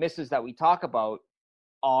all of the misses that we talk about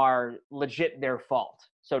are legit their fault,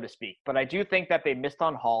 so to speak. But I do think that they missed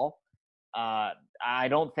on Hall. I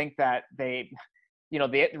don't think that the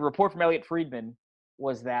report from Elliot Friedman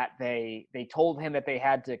was that they told him that they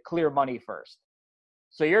had to clear money first.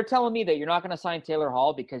 So you're telling me that you're not going to sign Taylor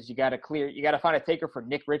Hall because you got to find a taker for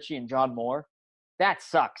Nick Ritchie and John Moore? That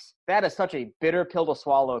sucks. That is such a bitter pill to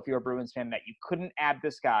swallow if you're a Bruins fan, that you couldn't add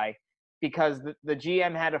this guy because the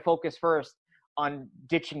GM had to focus first on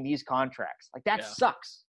ditching these contracts. Like, that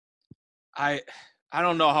sucks. I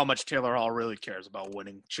don't know how much Taylor Hall really cares about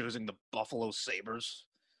winning, choosing the Buffalo Sabres.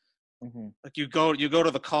 Mm-hmm. Like, you go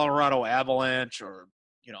to the Colorado Avalanche, or,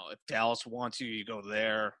 if Dallas wants you, you go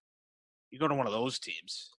there. You go to one of those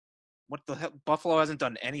teams. What the hell? Buffalo hasn't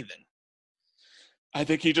done anything. I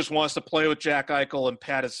think he just wants to play with Jack Eichel and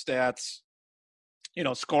pad his stats,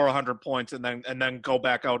 score 100 points, and then go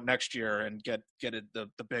back out next year and get the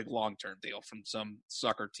big long-term deal from some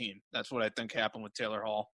sucker team. That's what I think happened with Taylor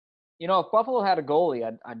Hall. If Buffalo had a goalie,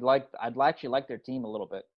 I'd actually like their team a little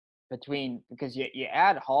bit, because you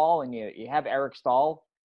add Hall and you have Eric Stahl,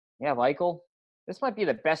 you have Eichel. This might be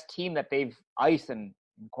the best team that they've iced in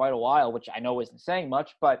quite a while, which I know isn't saying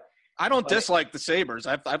much, but I don't dislike the Sabres.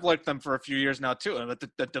 I've liked them for a few years now too. And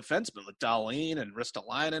the defensemen, like Dahlin and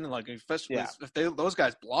Ristolainen, like especially if those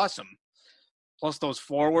guys blossom, plus those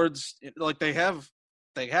forwards, they have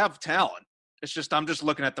talent. It's just I'm just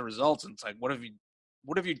looking at the results and it's like, what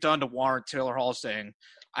have you done to warrant Taylor Hall saying,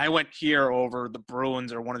 I went here over the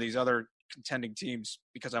Bruins or one of these other contending teams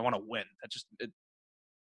because I want to win?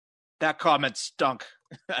 That comment stunk.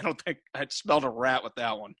 I don't think I smelled a rat with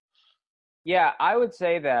that one. Yeah, I would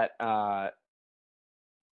say that I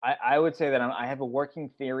have a working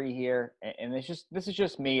theory here, and this is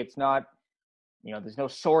just me. It's not, there's no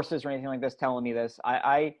sources or anything like this telling me this.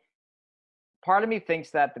 Part of me thinks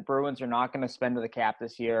that the Bruins are not going to spend to the cap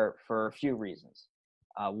this year for a few reasons.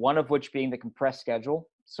 One of which being the compressed schedule.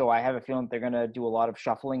 So I have a feeling they're going to do a lot of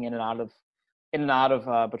shuffling in and out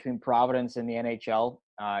of between Providence and the NHL,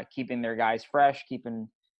 keeping their guys fresh, keeping.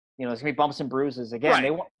 There's gonna be bumps and bruises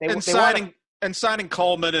again. Right. Signing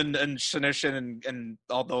Coleman and Senyshyn and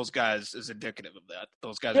all those guys is indicative of that.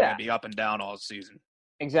 Those guys are gonna be up and down all season.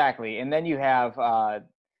 Exactly, and then you have,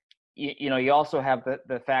 you also have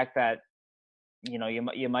the fact that, you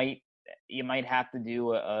might have to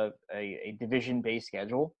do a division-based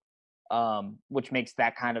schedule, which makes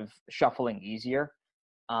that kind of shuffling easier.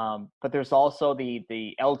 But there's also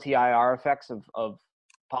the LTIR effects of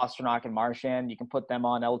Pasternak and Marchand. You can put them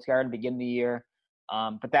on LTIR to begin the year,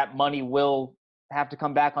 but that money will have to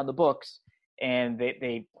come back on the books. And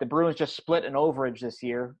the Bruins just split an overage this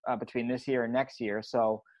year between this year and next year.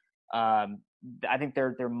 So I think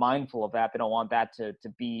they're mindful of that. They don't want that to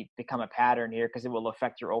become a pattern here because it will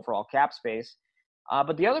affect your overall cap space.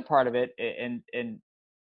 But the other part of it, and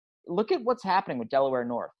look at what's happening with Delaware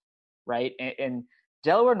North, right? And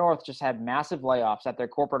Delaware North just had massive layoffs at their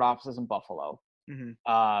corporate offices in Buffalo.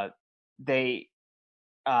 Mm-hmm. They've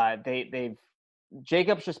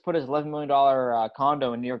Jacobs just put his $11 million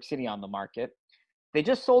condo in New York City on the market. They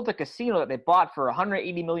just sold a casino that they bought for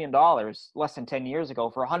 $180 million less than 10 years ago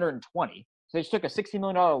for $120. So they just took a $60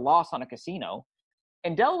 million loss on a casino.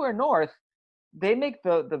 And Delaware North, they make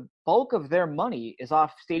the bulk of their money is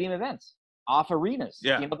off stadium events, off arenas.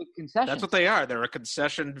 Yeah, the concessions. That's what they are. They're a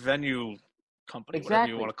concession venue company, whatever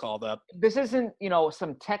you want to call that. This isn't,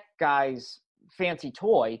 some tech guy's fancy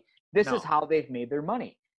toy. This is how they've made their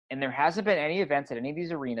money. And there hasn't been any events at any of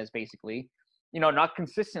these arenas, basically, not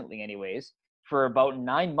consistently anyways, for about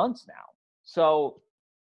 9 months now. So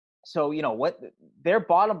what their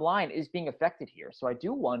bottom line is being affected here. So I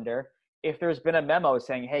do wonder if there's been a memo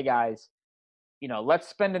saying, hey guys, let's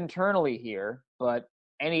spend internally here, but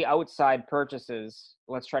any outside purchases,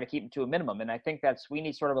 let's try to keep them to a minimum. And I think that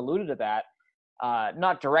Sweeney sort of alluded to that,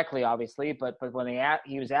 not directly, obviously, but when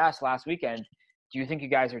he was asked last weekend, do you think you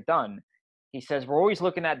guys are done? He says, we're always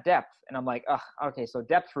looking at depth. And I'm like, okay, so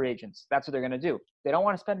depth free agents, that's what they're going to do. They don't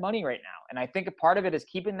want to spend money right now. And I think a part of it is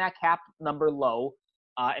keeping that cap number low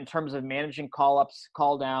in terms of managing call-ups,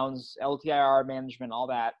 call-downs, LTIR management, all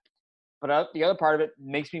that. But the other part of it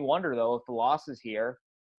makes me wonder, though, if the losses here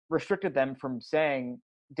restricted them from saying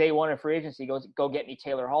day one of free agency, go get me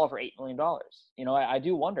Taylor Hall for $8 million. I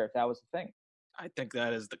do wonder if that was the thing. I think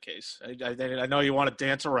that is the case. I know you want to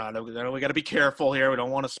dance around it. We got to be careful here. We don't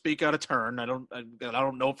want to speak out of turn. I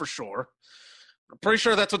don't know for sure. I'm pretty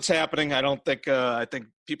sure that's what's happening. I don't think. I think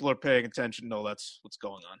people are paying attention. No, that's what's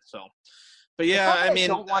going on. So, But It's yeah, not that I mean,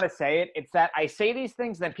 don't want to say it. It's that I say these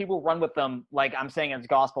things, then people run with them like I'm saying it's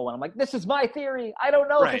gospel. When I'm like, this is my theory. I don't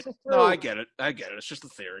know if right. this is true. No, I get it. It's just a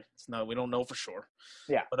theory. We don't know for sure.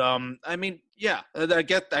 Yeah. But I mean, yeah, I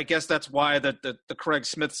guess that's why the Craig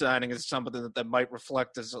Smith signing is something that might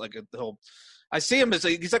reflect as like I see him as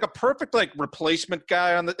he's like a perfect like replacement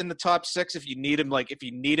guy in the top six if you need him, like if you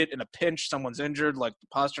need it in a pinch, someone's injured, like the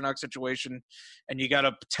Pasternak situation, and you got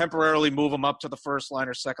to temporarily move him up to the first line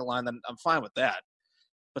or second line, then I'm fine with that.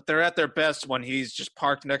 But they're at their best when he's just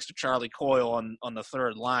parked next to Charlie Coyle on the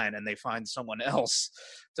third line, and they find someone else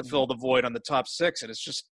to fill the void on the top six, and it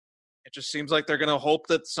just seems like they're going to hope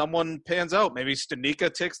that someone pans out. Maybe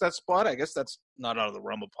Stanika takes that spot. I guess that's not out of the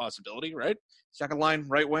realm of possibility, right? Second line,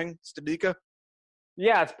 right wing, Stanika.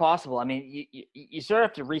 Yeah, it's possible. I mean, you sort of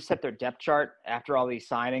have to reset their depth chart after all these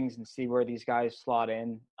signings and see where these guys slot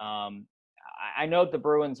in. I know the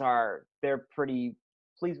Bruins they're pretty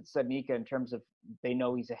pleased with Sednika in terms of they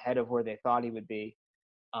know he's ahead of where they thought he would be.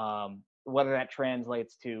 Whether that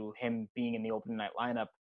translates to him being in the opening night lineup,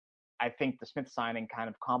 I think the Smith signing kind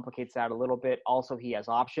of complicates that a little bit. Also, he has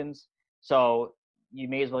options, so you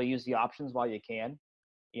may as well use the options while you can.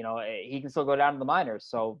 You know, he can still go down to the minors,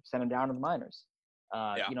 so send him down to the minors.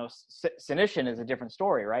 You know, Senyshyn is a different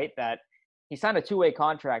story, right? That he signed a 2-way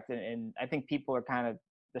contract, and I think people are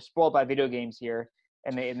they're spoiled by video games here,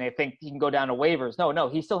 and they think he can go down to waivers. No,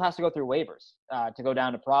 he still has to go through waivers to go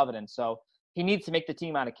down to Providence. So he needs to make the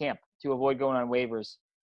team out of camp to avoid going on waivers.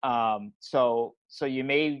 So you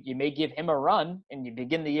may give him a run, and you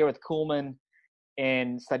begin the year with Kuhlman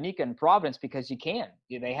and Stanika and Providence because you can.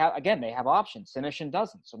 They have options. Senyshyn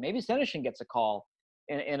doesn't. So maybe Senyshyn gets a call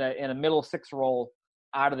in a middle six role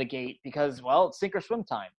out of the gate because, well, it's sink or swim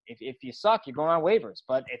time. If you suck, you're going on waivers.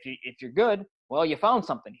 But if you're good, well, you found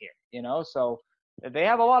something here, you know. So they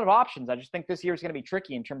have a lot of options. I just think this year is going to be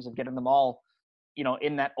tricky in terms of getting them all, you know,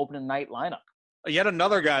 in that opening night lineup. Yet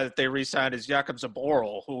another guy that they re-signed is Jakub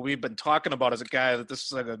Zboril, who we've been talking about as a guy that this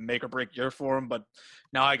is like a make or break year for him, but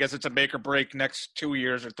now I guess it's a make or break next 2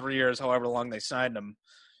 years or 3 years, however long they signed him.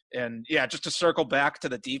 And yeah, just to circle back to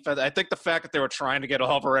the defense, I think the fact that they were trying to get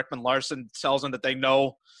Oliver Ekman-Larsson tells them that they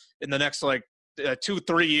know in the next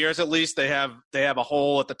 2-3 years at least they have a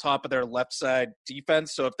hole at the top of their left side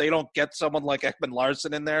defense. So if they don't get someone like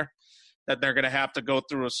Ekman-Larsson in there, that they're going to have to go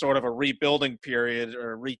through a sort of a rebuilding period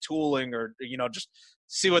or retooling or, you know, just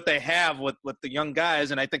see what they have with the young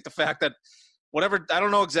guys. And I think the fact that I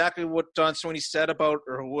don't know exactly what Don Sweeney said about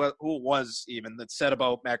or who it was even that said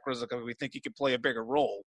about Matt Grzelcyk, we think he could play a bigger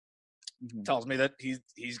role. Mm-hmm. Tells me that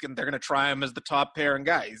they're going to try him as the top pairing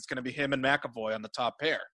guy. He's going to be him and McAvoy on the top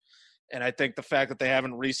pair. And I think the fact that they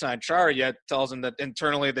haven't re-signed Chara yet tells them that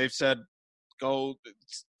internally they've said, go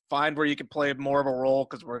find where you can play more of a role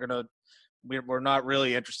because we're not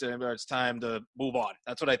really interested in it. It's time to move on.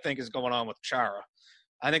 That's what I think is going on with Chara.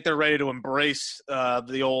 I think they're ready to embrace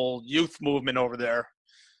the old youth movement over there.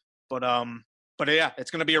 But yeah,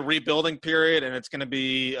 it's going to be a rebuilding period, and it's going to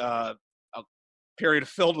be a period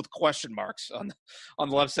filled with question marks on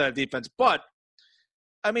the left side of defense. But,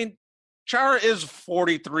 I mean, Chara is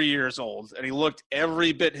 43 years old, and he looked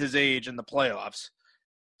every bit his age in the playoffs.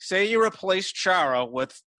 Say you replace Chara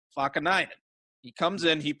with Vakanainen. He comes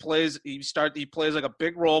in, he plays like a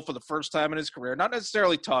big role for the first time in his career. Not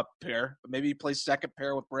necessarily top pair, but maybe he plays second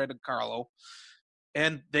pair with Brandon Carlo.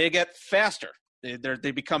 And they get faster.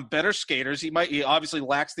 They become better skaters. He obviously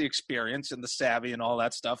lacks the experience and the savvy and all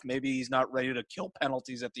that stuff. Maybe he's not ready to kill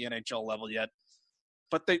penalties at the NHL level yet.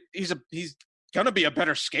 But he's going to be a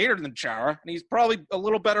better skater than Chara, and he's probably a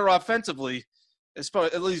little better offensively,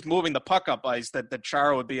 at least moving the puck up ice that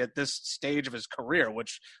Chara would be at this stage of his career,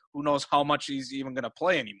 which who knows how much he's even going to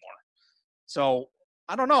play anymore. So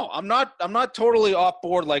I don't know. I'm not totally off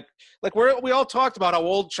board. Like we all talked about how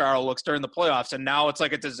old Chara looks during the playoffs, and now it's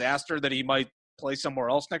like a disaster that he might play somewhere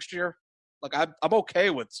else next year. Like I'm okay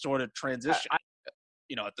with sort of transition,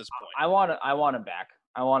 at this point. I want him back.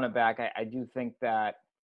 I want him back. I do think that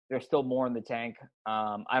there's still more in the tank.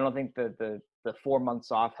 I don't think the 4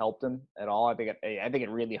 months off helped him at all. I think it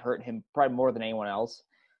really hurt him probably more than anyone else.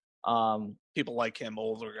 People like him,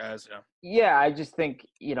 older guys. Yeah. Yeah, I just think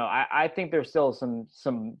I think there's still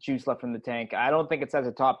some juice left in the tank. I don't think it's as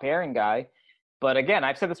a top pairing guy, but again,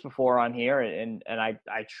 I've said this before on here, and I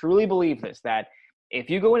truly believe this, that if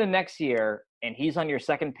you go into next year and he's on your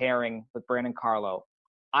second pairing with Brandon Carlo,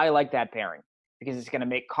 I like that pairing because it's going to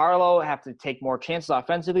make Carlo have to take more chances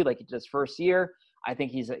offensively like he did his first year. I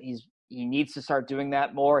think he needs to start doing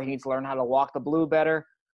that more. He needs to learn how to walk the blue better.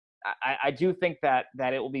 I do think that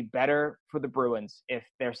it will be better for the Bruins if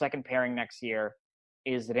their second pairing next year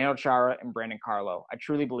is Zdeno Chara and Brandon Carlo. I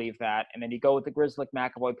truly believe that. And then you go with the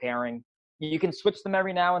Grzelcyk-McAvoy pairing. You can switch them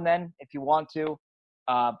every now and then if you want to.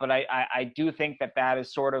 But I do think that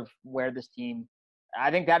is sort of where this team – I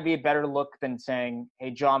think that'd be a better look than saying,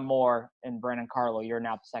 hey, John Moore and Brandon Carlo, you're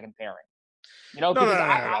now the second pairing. No.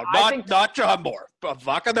 Not John Moore, but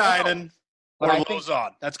Vakanainen or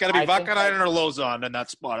Lozon. That's got to be Vakanainen or Lozon in that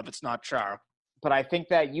spot if it's not Chara. But I think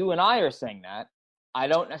that you and I are saying that. I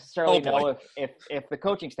don't necessarily know if the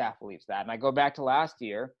coaching staff believes that. And I go back to last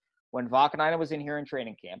year when Vakanainen was in here in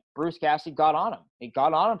training camp. Bruce Cassidy got on him. He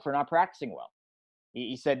got on him for not practicing well.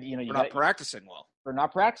 He said, you're not practicing well. For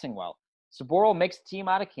not practicing well. Saboro makes the team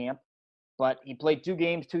out of camp, but he played 2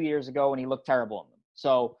 games 2 years ago and he looked terrible in them.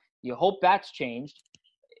 So you hope that's changed.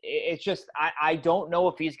 It's just I don't know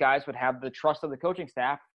if these guys would have the trust of the coaching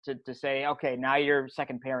staff to say, okay, now you're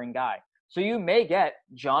second pairing guy. So you may get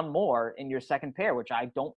John Moore in your second pair, which I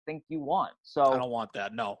don't think you want. So I don't want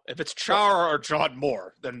that. No, if it's Chara or John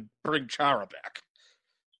Moore, then bring Chara back.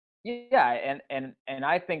 Yeah, and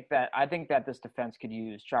I think that this defense could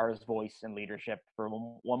use Chara's voice and leadership for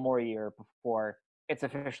one more year before it's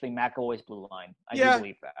officially McAvoy's blue line. I do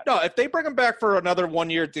believe that. No, if they bring him back for another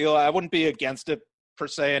 1-year deal, I wouldn't be against it per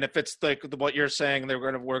se. And if it's like what you're saying,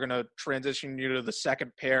 we're gonna transition you to the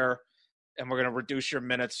second pair. And we're going to reduce your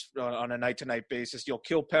minutes on a night-to-night basis. You'll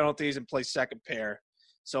kill penalties and play second pair.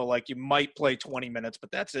 So, like, you might play 20 minutes, but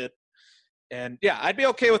that's it. And, yeah, I'd be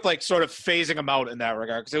okay with, like, sort of phasing him out in that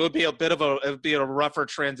regard because it would be a rougher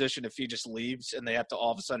transition if he just leaves and they have to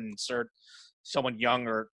all of a sudden insert someone young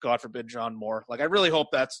or, God forbid, John Moore. Like, I really hope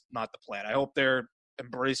that's not the plan. I hope they're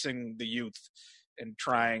embracing the youth and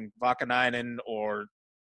trying Vakanainen or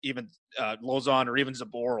even Lozon or even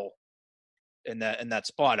Zaboral in that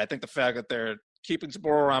spot. I think the fact that they're keeping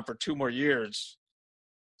Saboro around for 2 more years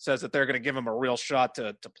says that they're going to give him a real shot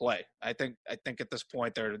to play. I think at this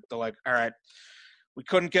point they're like, all right, we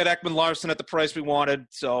couldn't get Ekman Larson at the price we wanted,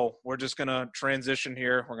 so we're just going to transition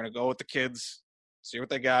here. We're going to go with the kids, see what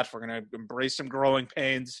they got. We're going to embrace some growing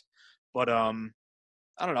pains. But I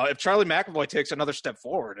don't know, if Charlie McAvoy takes another step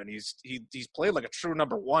forward and he's played like a true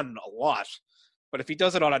number one a lot, but if he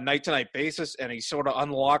does it on a night-to-night basis and he sort of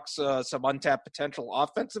unlocks some untapped potential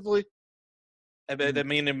offensively, I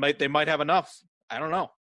mean, they might have enough. I don't know.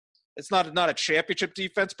 It's not a championship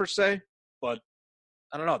defense per se, but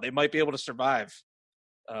I don't know. They might be able to survive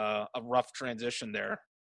a rough transition there,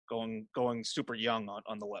 going super young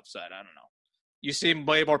on the left side. I don't know. You seem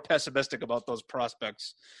way more pessimistic about those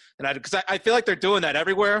prospects, because I feel like they're doing that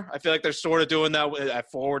everywhere. I feel like they're sort of doing that at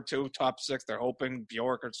forward too, top 6. They're hoping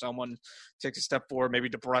Bjork or someone takes a step forward. Maybe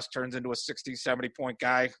DeBrusque turns into a 60, 70-point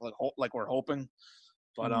guy, like we're hoping.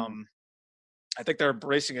 But I think they're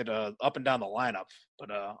embracing it up and down the lineup. But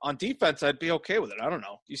on defense, I'd be okay with it. I don't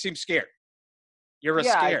know. You seem scared. You're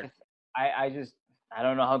scared. I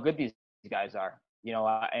don't know how good these guys are.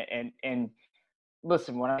 And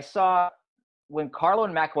listen, when Carlo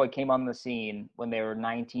and McAvoy came on the scene when they were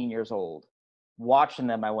 19 years old, watching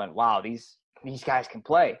them, I went, wow, these guys can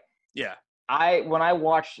play. Yeah. When I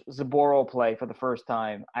watched Zaboro play for the first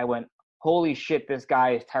time, I went, holy shit, this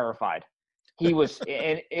guy is terrified. He was,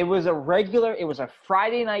 and it was a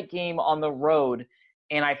Friday night game on the road,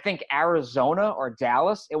 and I think Arizona or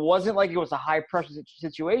Dallas. It wasn't like it was a high pressure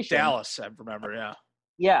situation. Dallas, I remember, yeah.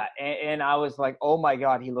 Yeah, and I was like, oh my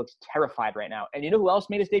God, he looks terrified right now. And you know who else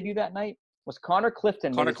made his debut that night? Was Connor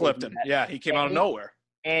Clifton. Connor Clifton, yeah, he came out of nowhere.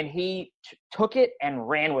 And he took it and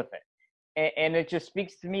ran with it. And it just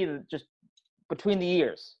speaks to me that just between the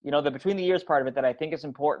years, the between the years part of it that I think is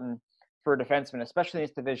important for a defenseman, especially in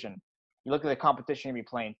this division. You look at the competition you're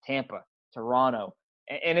playing, Tampa, Toronto.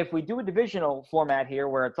 And if we do a divisional format here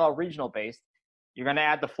where it's all regional based, you're going to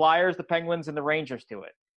add the Flyers, the Penguins, and the Rangers to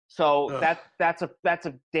it. So that's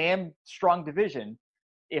a damn strong division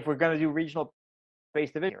if we're going to do regional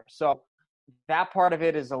based division. So that part of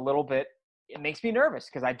it is a little bit, it makes me nervous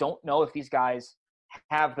because I don't know if these guys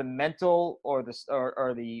have the mental or the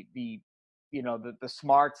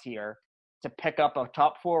smarts here to pick up a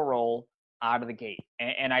top 4 role out of the gate.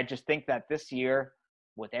 And I just think that this year,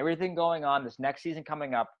 with everything going on, this next season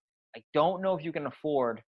coming up, I don't know if you can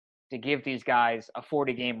afford to give these guys a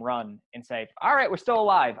 40-game run and say, all right, we're still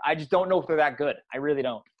alive. I just don't know if they're that good. I really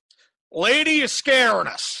don't. Lady, you're scaring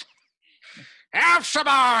us. Have some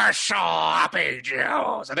more sloppy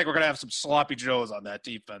joes. I think we're going to have some sloppy joes on that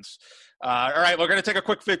defense. All right, we're going to take a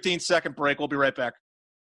quick 15-second break. We'll be right back.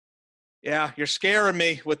 Yeah, you're scaring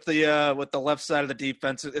me with the left side of the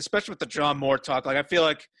defense, especially with the John Moore talk. Like, I feel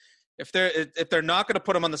like if they're not going to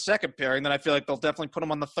put him on the second pairing, then I feel like they'll definitely put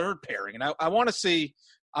him on the third pairing. And I want to see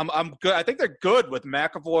I'm good. I think they're good with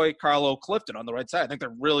McAvoy, Carlo, Clifton on the right side. I think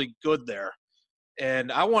they're really good there.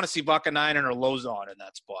 And I want to see Vakanainen or Lozon in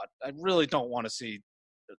that spot. I really don't want to see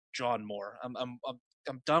John Moore.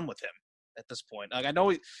 I'm done with him at this point. Like I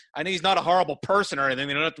know he's not a horrible person or anything.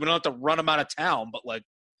 We don't have to run him out of town, but like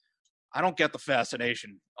I don't get the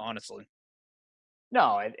fascination, honestly.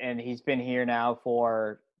 No, and he's been here now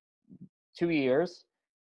for 2 years,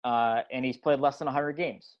 and he's played less than 100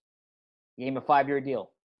 games. He gave him a 5-year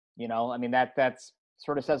deal. You know, I mean that's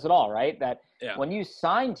sort of says it all, right? That when you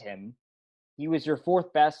signed him, he was your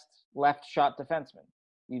 4th best left shot defenseman.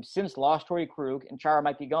 You've since lost Torrey Krug, and Chara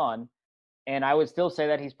might be gone. And I would still say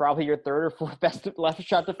that he's probably your 3rd or 4th best left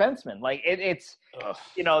shot defenseman. Like it's,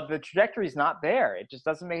 you know, the trajectory's not there. It just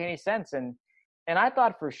doesn't make any sense. And I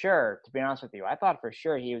thought for sure, to be honest with you, I thought for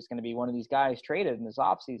sure he was going to be one of these guys traded in this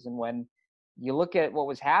offseason. When you look at what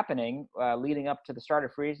was happening leading up to the start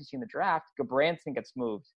of free agency in the draft, Gabranson gets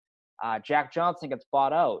moved. Jack Johnson gets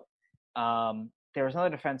bought out. There was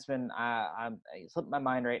another defenseman. I'm slipping my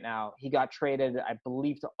mind right now. He got traded, I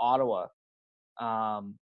believe, to Ottawa.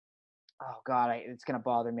 Oh God, it's gonna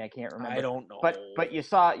bother me. I can't remember. I don't know. But you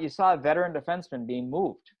saw a veteran defenseman being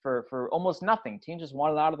moved for almost nothing. Team just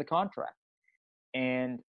wanted out of the contract,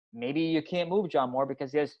 and maybe you can't move John Moore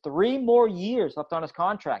because he has 3 more years left on his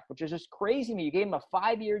contract, which is just crazy to me. You gave him a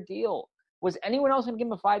 5-year deal. Was anyone else going to give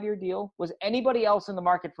him a 5-year deal? Was anybody else in the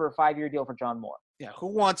market for a 5-year deal for John Moore? Yeah, who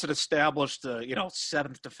wants an established,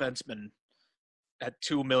 7th defenseman at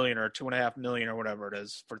 $2 million or $2.5 million or whatever it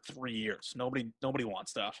is for 3 years? Nobody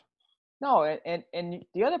wants that. No, and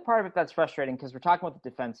the other part of it that's frustrating, because we're talking about the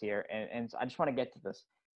defense here, and I just want to get to this,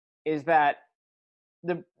 is that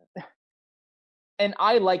and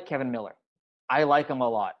I like Kevin Miller. I like him a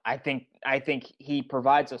lot. I think he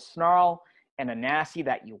provides a snarl and a nasty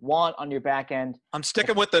that you want on your back end. I'm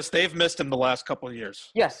sticking with this. They've missed him the last couple of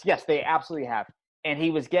years. Yes, they absolutely have. And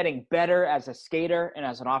he was getting better as a skater and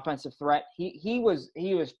as an offensive threat. He was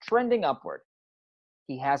trending upward.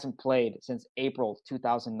 He hasn't played since April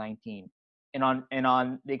 2019. And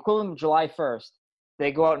on the equivalent of July 1st,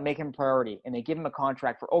 they go out and make him a priority, and they give him a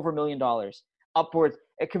contract for over $1 million. Upwards,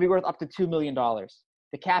 it could be worth up to $2 million.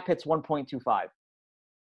 The cap hits 1.25.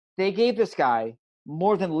 They gave this guy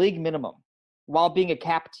more than league minimum while being a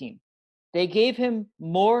cap team. They gave him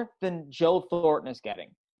more than Joe Thornton is getting,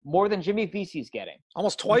 more than Jimmy Vesey's getting.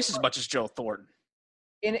 Almost twice as much as Joe Thornton.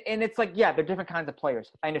 And it's like, yeah, they're different kinds of players.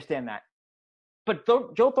 I understand that. But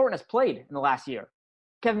Joe Thornton has played in the last year.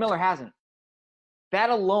 Kevin Miller hasn't. That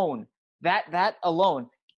alone,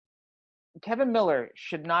 Kevin Miller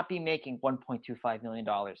should not be making $1.25 million.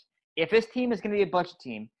 If this team is going to be a budget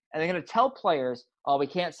team and they're going to tell players, oh, we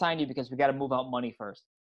can't sign you because we got to move out money first,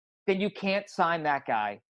 then you can't sign that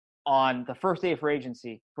guy on the first day of free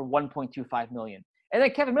agency for $1.25 million. And then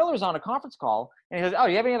Kevin Miller's on a conference call and he says, oh,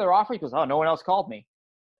 do you have any other offers? He goes, oh, no one else called me.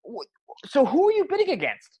 So who are you bidding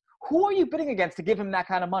against? Who are you bidding against to give him that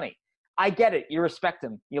kind of money? I get it. You respect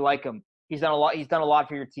him. You like him. He's done a lot. He's done a lot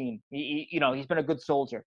for your team. He's been a good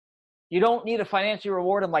soldier. You don't need to financially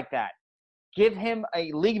reward him like that. Give him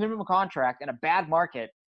a league minimum contract in a bad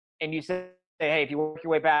market, and you say, hey, if you work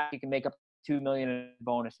your way back, you can make up $2 million in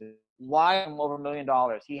bonuses. Why over $1 million?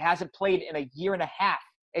 He hasn't played in a year and a half.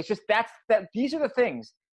 It's just that these are the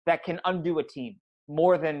things that can undo a team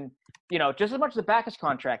more than, just as much as the Backes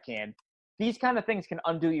contract can. These kind of things can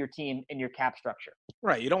undo your team and your cap structure.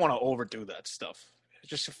 Right. You don't want to overdo that stuff. It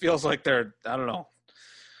just feels like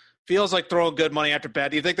feels like throwing good money after bad.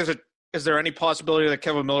 Do you think is there any possibility that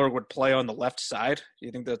Kevin Miller would play on the left side? Do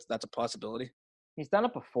you think that's a possibility? He's done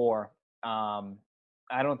it before. I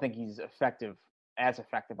don't think he's as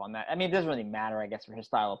effective on that. I mean, it doesn't really matter, I guess, for his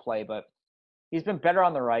style of play, but he's been better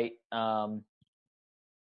on the right. I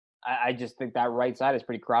just think that right side is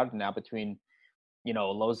pretty crowded now between,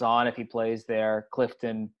 Lozon, if he plays there,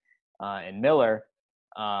 Clifton, and Miller.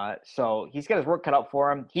 So he's got his work cut out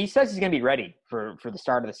for him. He says he's going to be ready for the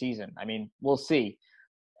start of the season. I mean, we'll see.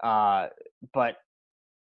 But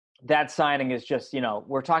that signing is just,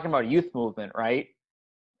 we're talking about a youth movement, right?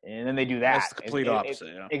 And then they do that. That's the complete opposite.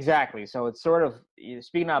 Exactly. So it's sort of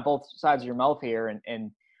speaking on both sides of your mouth here.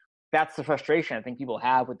 And that's the frustration I think people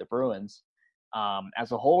have with the Bruins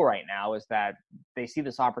as a whole right now, is that they see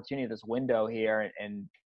this opportunity, this window here, and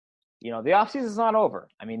the offseason is not over.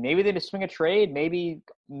 I mean, maybe they just swing a trade. Maybe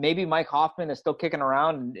Mike Hoffman is still kicking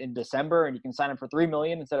around in December, and you can sign him for $3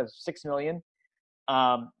 million instead of $6 million.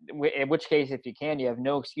 In which case, if you can, you have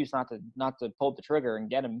no excuse not to pull the trigger and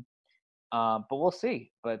get him. But we'll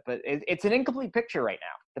see. But it's an incomplete picture right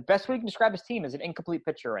now. The best way you can describe his team is an incomplete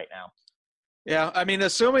picture right now. Yeah, I mean,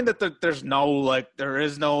 assuming that there's no there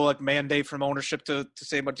is no mandate from ownership to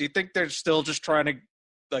say, but do you think they're still just trying to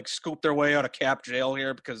scoop their way out of cap jail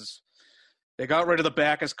here because they got rid of the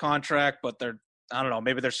Backus contract, but I don't know,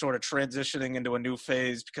 maybe they're sort of transitioning into a new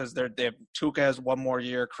phase because they have Tuukka has one more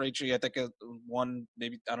year, Krejci I think has one,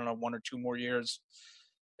 maybe I don't know, 1 or 2 more years.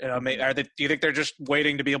 You know, do you think they're just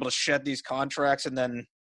waiting to be able to shed these contracts and then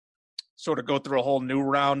sort of go through a whole new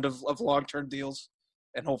round of long-term deals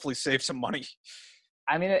and hopefully save some money?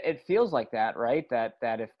 I mean, it feels like that, right? That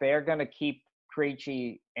if they're going to keep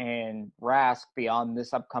Krejci and Rask beyond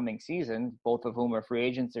this upcoming season, both of whom are free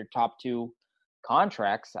agents, their top 2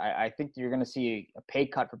 contracts, I think you're going to see a pay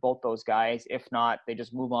cut for both those guys. If not, they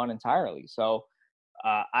just move on entirely. So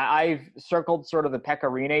I've circled sort of the Pekka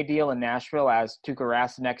Rinne deal in Nashville as Tuukka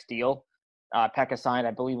Rask's next deal. Pekka signed,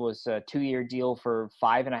 I believe, was a 2-year deal for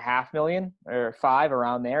 $5.5 million or $5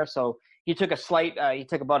 around there. So he took about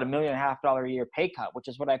 $1.5 million a year pay cut, which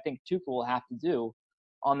is what I think Tuukka will have to do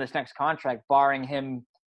on this next contract, barring him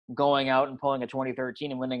going out and pulling a 2013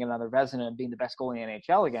 and winning another Vezina and being the best goalie in the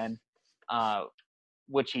NHL again,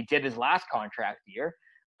 which he did his last contract year.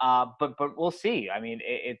 But we'll see. I mean,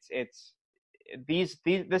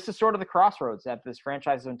 this is sort of the crossroads that this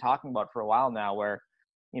franchise has been talking about for a while now, where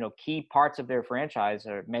key parts of their franchise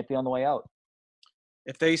might be on the way out.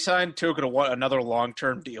 If they sign Tuukka to another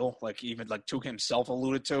long-term deal, even Tuukka himself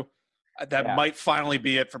alluded to, that might finally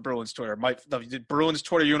be it for Bruins Twitter. The Bruins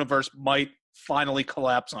Twitter universe might finally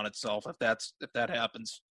collapse on itself if that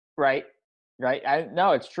happens. Right.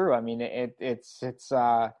 No, it's true. I mean,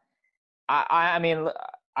 I mean,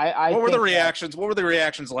 what were the reactions? What were the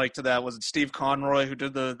reactions like to that? Was it Steve Conroy who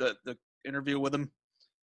did the interview with him?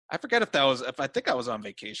 I forget I think I was on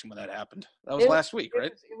vacation when that happened. That was last week,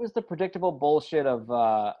 right? It was the predictable bullshit of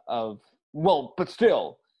but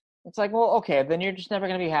still, it's like, well, okay, then you're just never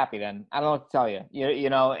going to be happy then. I don't know what to tell you. You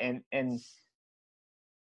know, and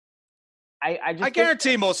I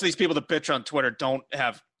guarantee most of these people that bitch on Twitter don't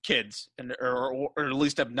have kids or at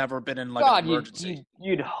least have never been in an emergency.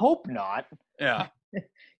 You'd hope not. Yeah.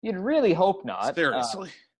 You'd really hope not. Seriously.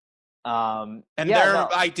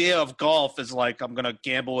 Their idea of golf is I'm going to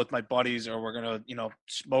gamble with my buddies or we're going to,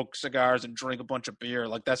 smoke cigars and drink a bunch of beer.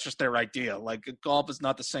 That's just their idea. Golf is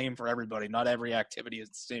not the same for everybody. Not every activity is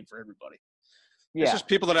the same for everybody. Yeah. It's just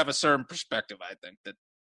people that have a certain perspective, I think, that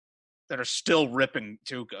are still ripping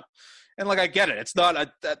Tuukka. And I get it. It's not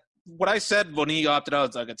what I said when he opted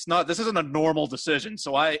out. It's not, this isn't a normal decision.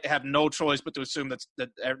 So I have no choice but to assume that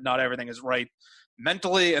not everything is right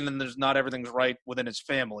mentally, and then there's not everything's right within his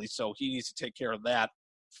family, so he needs to take care of that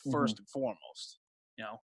first and foremost.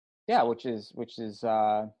 Yeah, which is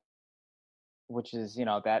that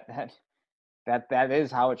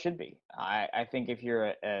is how it should be. I think if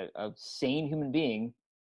you're a sane human being,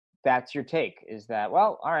 that's your take. Is that,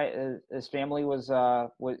 well, all right, his family was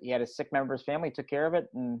he had a sick member of his family, took care of it,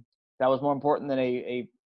 and that was more important than a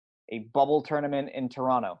bubble tournament in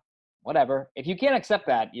Toronto. Whatever. If you can't accept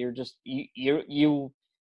that, you're just you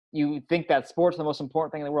think that sports is the most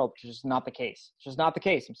important thing in the world, which is just not the case. It's just not the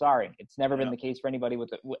case. I'm sorry. It's never been the case for anybody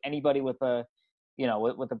with a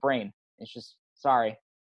with a brain. It's just, sorry.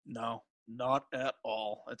 No, not at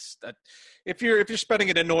all. It's that if you're spending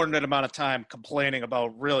an inordinate amount of time complaining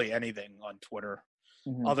about really anything on Twitter,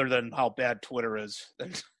 other than how bad Twitter is,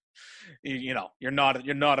 then you're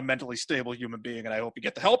not a mentally stable human being, and I hope you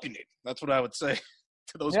get the help you need. That's what I would say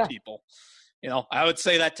to those people. I would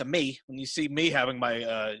say that to me when you see me having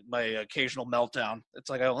my my occasional meltdown. It's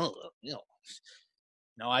like, I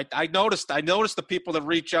noticed the people that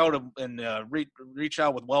reach out and reach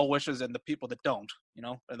out with well wishes, and the people that don't,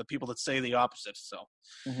 and the people that say the opposite. So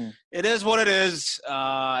it is what it is.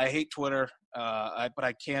 I hate Twitter, but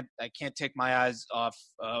I can't take my eyes off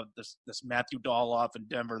this Matthew Dolloff in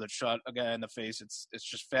Denver that shot a guy in the face. It's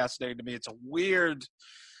just fascinating to me. It's a weird,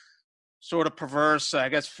 sort of perverse, I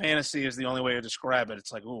guess fantasy is the only way to describe it.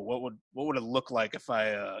 It's like, ooh, what would it look like if I,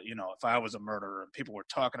 if I was a murderer and people were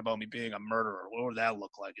talking about me being a murderer? What would that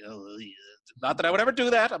look like? Not that I would ever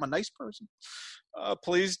do that. I'm a nice person.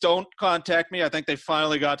 Please don't contact me. I think they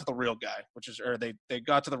finally got to the real guy, they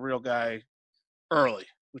got to the real guy early,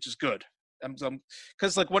 which is good.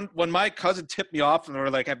 Because when my cousin tipped me off and they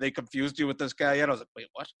were like, have they confused you with this guy yet? I was like, wait,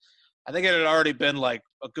 what? I think it had already been a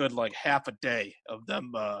good half a day of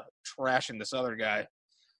them trashing this other guy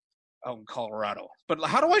out in Colorado. But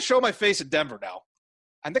how do I show my face in Denver now?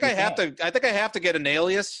 I think I have to get an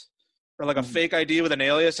alias or a fake ID with an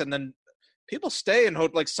alias, and then people stay in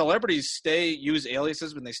celebrities use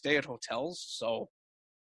aliases when they stay at hotels. So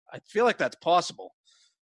I feel like that's possible.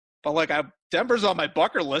 But Denver's on my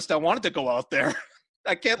bucket list. I wanted to go out there.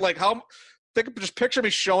 I can't just picture me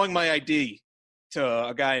showing my ID to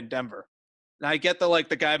a guy in Denver. And I get that,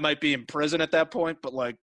 the guy might be in prison at that point, but,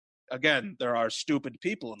 again, there are stupid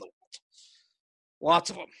people in the world. Lots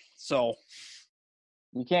of them. So.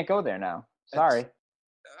 You can't go there now. Sorry.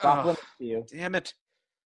 Stop limits to you. Damn it.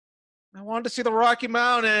 I wanted to see the Rocky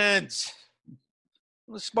Mountains.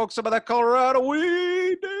 Let's smoke some of that Colorado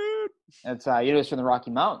weed, dude. It's who's from the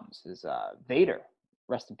Rocky Mountains is Vader.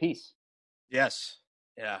 Rest in peace. Yes.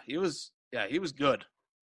 Yeah, he was good.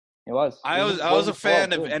 He was. I was a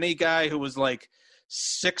fan of any guy who was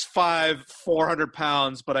 6'5", 400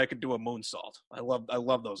 pounds, but I could do a moonsault. I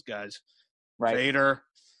love those guys. Right. Vader,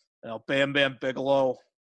 Bam Bam Bigelow.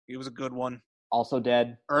 He was a good one. Also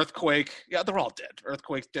dead. Earthquake. Yeah, they're all dead.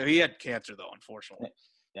 Earthquake. He had cancer though, unfortunately.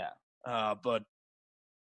 Yeah. But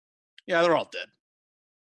yeah, they're all dead.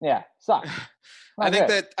 Yeah, sucks. I think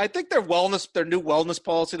their new wellness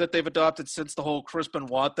policy that they've adopted since the whole Chris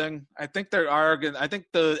Benoit thing. I think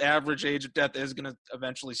the average age of death is going to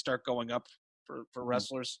eventually start going up for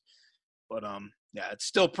wrestlers. But it's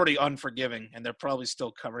still pretty unforgiving, and they're probably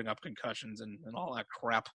still covering up concussions and all that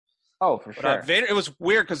crap. Oh, for sure. Vader, it was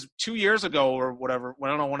weird because 2 years ago or whatever, I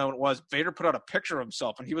don't know when it was, Vader put out a picture of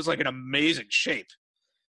himself, and he was in amazing shape.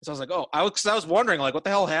 So I was like, I was wondering, what the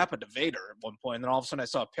hell happened to Vader at one point? And then all of a sudden I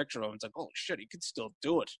saw a picture of him. It's like, oh, shit, he could still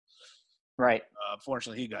do it. Right.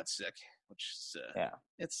 Unfortunately, he got sick, which is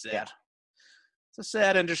it's sad. Yeah. It's a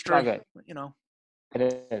sad industry. Okay.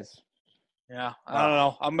 It is. Yeah, I don't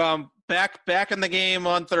know. I'm back in the game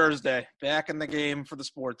on Thursday. Back in the game for the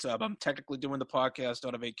Sports Hub. I'm technically doing the podcast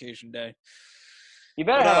on a vacation day. You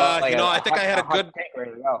better have I think I had a good take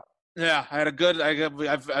ready to go. Yeah,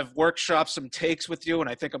 I've workshopped some takes with you, and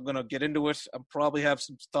I think I'm going to get into it. I'll probably have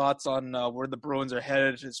some thoughts on where the Bruins are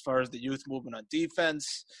headed as far as the youth movement on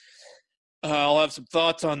defense. I'll have some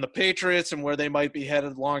thoughts on the Patriots and where they might be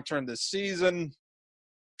headed long-term this season,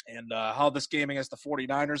 and how this game against the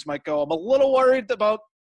 49ers might go. I'm a little worried about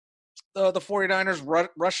the 49ers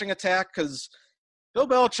rushing attack because Bill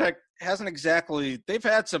Belichick hasn't exactly – they've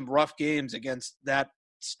had some rough games against that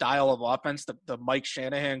style of offense, the Mike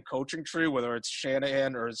Shanahan coaching tree, whether it's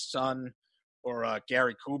Shanahan or his son or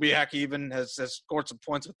Gary Kubiak even has scored some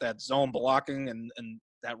points with that zone blocking and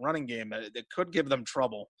that running game. It could give them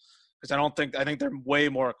trouble because I think they're way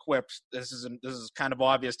more equipped. This is kind of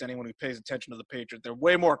obvious to anyone who pays attention to the Patriots. They're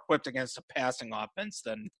way more equipped against a passing offense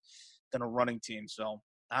than a running team. So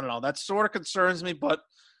I don't know. That sort of concerns me, but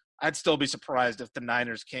I'd still be surprised if the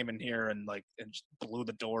Niners came in here and just blew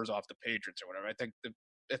the doors off the Patriots or whatever. I think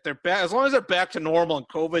if they're back, as long as they're back to normal and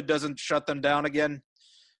COVID doesn't shut them down again,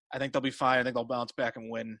 I think they'll be fine. I think they'll bounce back and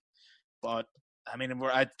win. But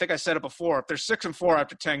I think I said it before. If they're 6-4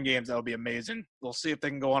 after 10 games, that would be amazing. We'll see if they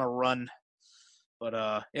can go on a run. But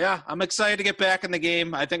I'm excited to get back in the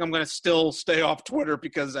game. I think I'm going to still stay off Twitter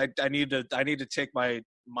because I need to take my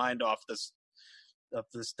mind off this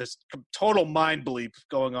total mind bleep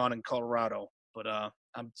going on in Colorado. But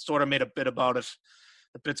I'm sort of made a bit about it.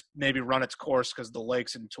 The bit's maybe run its course because the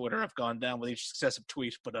likes and Twitter have gone down with each successive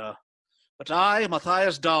tweet. But I,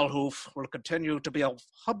 Matthias Dahlhoof, will continue to be a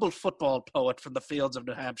humble football poet from the fields of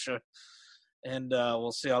New Hampshire, and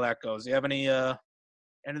we'll see how that goes. Do you have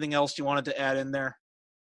anything else you wanted to add in there?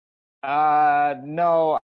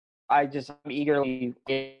 No. I'm eagerly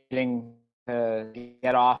waiting to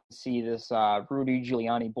get off and see this Rudy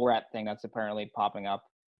Giuliani Borat thing that's apparently popping up.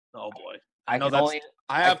 Oh boy.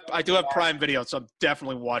 I do have Prime Video, so I'm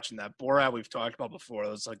definitely watching that. Borat we've talked about before. It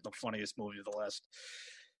was the funniest movie of the last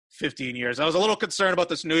 15 years. I was a little concerned about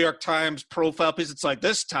this New York Times profile piece. It's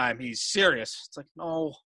this time he's serious. It's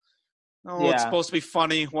no, yeah. It's supposed to be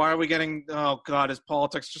funny. Why are we getting, oh God, is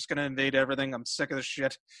politics just going to invade everything? I'm sick of this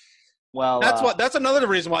shit. Well, that's another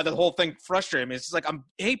reason why the whole thing frustrated me. It's I'm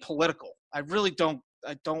apolitical. I really don't.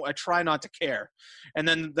 I try not to care. And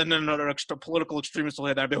then another political extremist will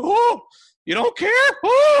hit that and be, oh, you don't care?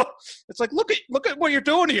 Oh, it's look at what you're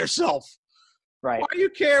doing to yourself. Right. Why do you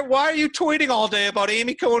care? Why are you tweeting all day about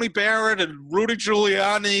Amy Coney Barrett and Rudy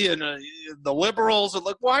Giuliani and the liberals? And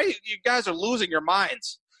why you guys are losing your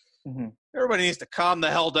minds? Mm-hmm. Everybody needs to calm the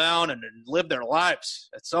hell down and live their lives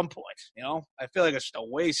at some point. I feel like it's just a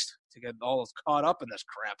waste to get all caught up in this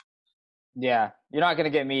crap. Yeah, you're not going to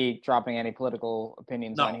get me dropping any political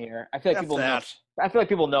opinions on here. I feel like people that. know. I feel like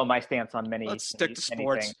people know my stance on many. Let's stick to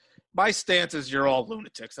sports. Anything. My stance is you're all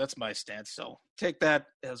lunatics. That's my stance. So take that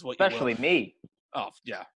as what Especially you will. me. Oh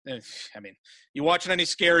yeah. You watching any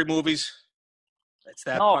scary movies? It's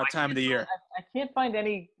that time of the year. I can't find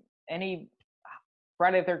any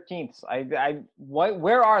Friday the 13th.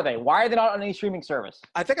 Where are they? Why are they not on any streaming service?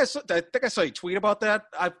 I think I saw you tweet about that.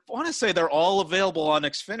 I want to say they're all available on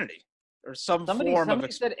Xfinity. or some Somebody form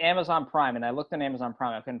of. said Amazon Prime, and I looked on Amazon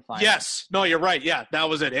Prime. I couldn't find it. Yes, no, you're right. Yeah, that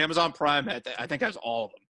was it. Amazon Prime. I think has all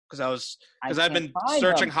of them because I've been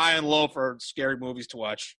searching high and low for scary movies to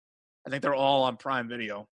watch. I think they're all on Prime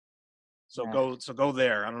Video. So go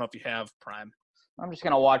there. I don't know if you have Prime. I'm just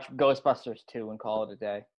gonna watch Ghostbusters 2 and call it a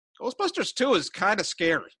day. Ghostbusters 2 is kind of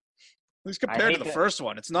scary, at least compared to the first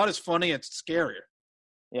one. It's not as funny. It's scarier.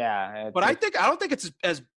 Yeah, but I don't think it's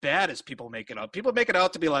as bad as people make it out. People make it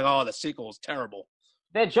out to be like, oh, the sequel is terrible.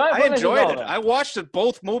 I enjoyed it. I watched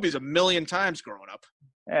both movies a million times growing up.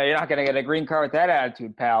 Yeah, you're not gonna get a green card with that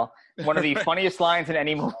attitude, pal. One of the funniest lines in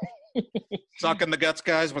any movie. Sucking the guts,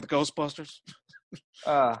 guys, with Ghostbusters.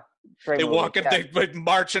 They walk in, they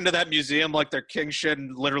march into that museum like they're king shit,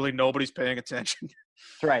 and literally nobody's paying attention.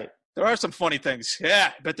 That's right. There are some funny things.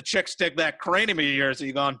 Yeah, I bet the chicks dig that cranium of yours,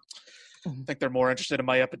 Egon. I think they're more interested in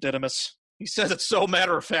my epididymis. He says it so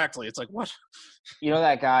matter-of-factly. It's like, what? You know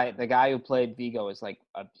that guy, the guy who played Vigo is like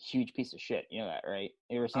a huge piece of shit. You know that, right?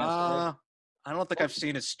 You ever seen his story? I don't think I've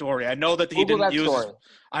seen his story. I know that he didn't use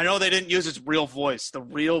I know they didn't use his real voice.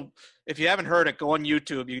 If you haven't heard it, go on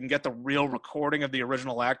YouTube. You can get the real recording of the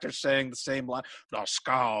original actor saying the same line. The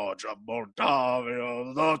scourge of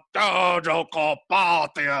Moldavia, the scourge of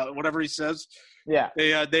Carpathia, whatever he says. Yeah.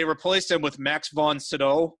 They replaced him with Max von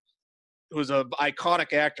Sydow, who's an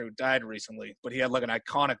iconic actor who died recently, but he had like an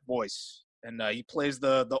iconic voice. And he plays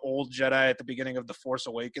the old Jedi at the beginning of The Force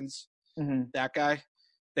Awakens. Mm-hmm. That guy.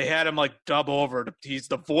 They had him like dub over. He's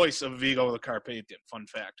the voice of Vigo the Carpathian. Fun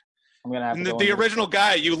fact. I'm gonna have to the original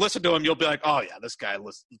guy. You listen to him, you'll be like, "Oh yeah, this guy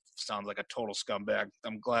sounds like a total scumbag."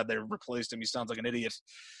 I'm glad they replaced him. He sounds like an idiot.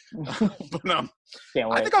 But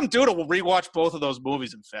I think I'm due to rewatch both of those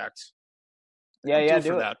movies. In fact, yeah,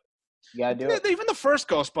 do that. Yeah, do it. Even the first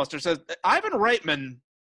Ghostbusters says Ivan Reitman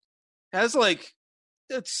has like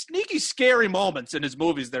sneaky, scary moments in his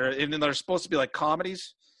movies. They're supposed to be like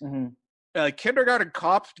comedies. Mm-hmm. Kindergarten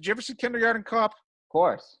Cop. Did you ever see Kindergarten Cop? Of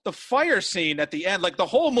course. The fire scene at the end, like the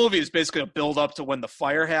whole movie is basically a build up to when the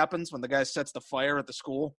fire happens, when the guy sets the fire at the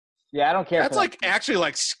school. Yeah, I don't care. That's like actually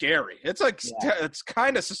like scary. It's like it's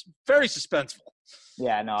kind of very suspenseful.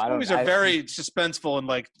 Yeah, no, I don't. Movies are very suspenseful and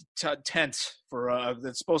like tense for.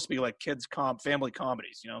 It's supposed to be like kids family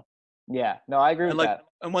comedies, you know. Yeah, no, I agree with that.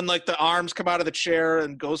 And when like the arms come out of the chair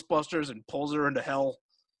and Ghostbusters and pulls her into hell,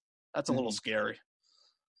 that's a little scary.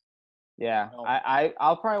 Yeah,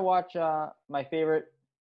 I'll probably watch my favorite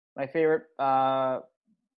not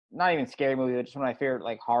even scary movie, but just one of my favorite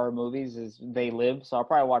like horror movies is They Live. So I'll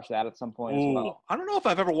probably watch that at some point as well. I don't know if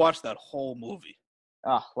I've ever watched that whole movie.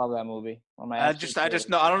 Oh, love that movie. I just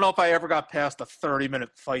know I don't know if I ever got past the 30-minute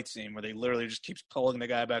fight scene where they literally just keeps pulling the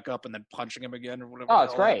guy back up and then punching him again or whatever. Oh,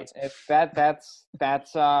 it's great. That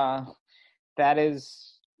is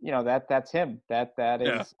that's him. That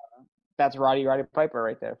is. That's Roddy Piper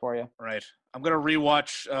right there for you. Right. I'm going to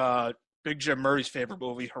rewatch Big Jim Murray's favorite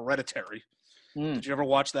movie, Hereditary. Did you ever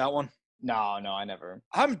watch that one? No, I never.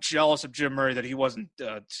 I'm jealous of Jim Murray that he wasn't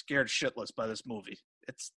scared shitless by this movie.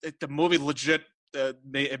 The movie legit it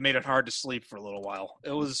made it hard to sleep for a little while.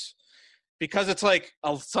 It was because it's like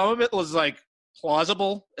some of it was like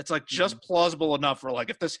plausible. It's like just plausible enough for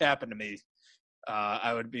like if this happened to me,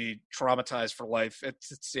 I would be traumatized for life.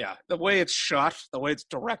 It's the way it's shot, the way it's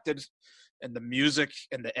directed, and the music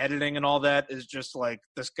and the editing and all that is just like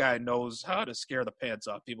this guy knows how to scare the pants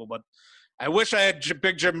off people. But I wish I had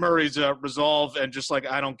Big Jim Murray's resolve and just like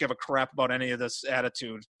I don't give a crap about any of this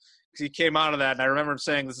attitude. Because he came out of that, and I remember him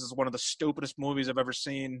saying this is one of the stupidest movies I've ever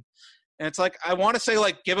seen. And it's like I want to say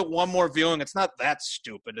like give it one more viewing. It's not that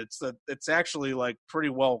stupid. It's actually like pretty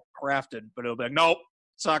well crafted, but it'll be like nope.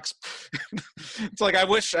 Sucks. It's like I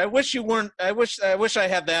wish you weren't. I wish I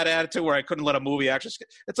had that attitude where I couldn't let a movie actually.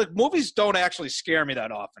 It's like movies don't actually scare me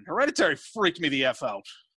that often. Hereditary freaked me the f out.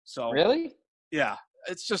 So really, yeah,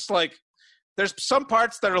 it's just like there's some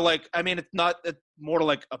parts that are like. I mean, it's more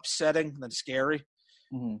like upsetting than scary.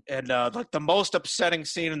 Mm-hmm. And like the most upsetting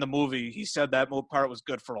scene in the movie, he said that part was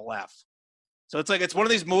good for a laugh. So it's like it's one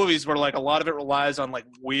of these movies where like a lot of it relies on like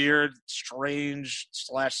weird, strange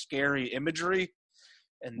 / scary imagery.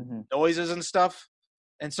 And noises and stuff.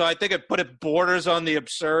 And so I think it borders on the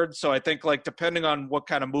absurd. So I think like depending on what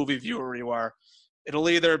kind of movie viewer you are, it'll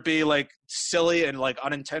either be like silly and like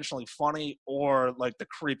unintentionally funny or like the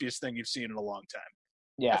creepiest thing you've seen in a long time.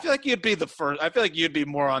 Yeah. I feel like you'd be I feel like you'd be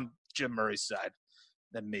more on Jim Murray's side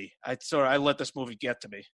than me. I let this movie get to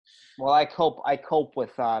me. Well, I cope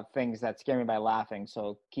with things that scare me by laughing.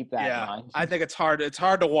 So keep that in mind. I think it's hard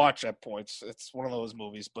to watch at points. It's one of those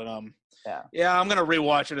movies, but yeah, I'm gonna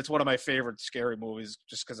rewatch it. It's one of my favorite scary movies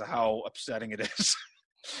just because of how upsetting it is.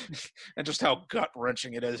 and just how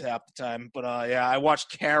gut-wrenching it is half the time. But yeah, I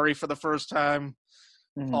watched Carrie for the first time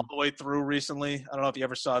all the way through recently. I don't know if you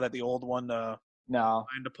ever saw that, the old one. No.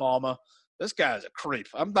 Brian De Palma. This guy is a creep.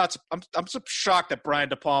 I'm so shocked that Brian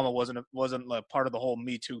De Palma wasn't part of the whole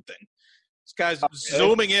Me Too thing. This guy's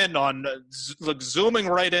zooming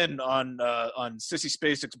right in on Sissy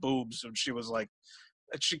Spacek's boobs, and she was like,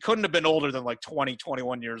 she couldn't have been older than like 20,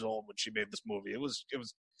 21 years old when she made this movie. It was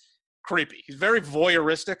creepy. He's very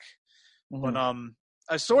voyeuristic, but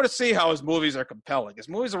I sort of see how his movies are compelling. His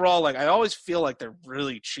movies are all like, I always feel like they're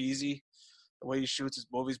really cheesy the way he shoots his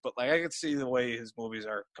movies, but like I can see the way his movies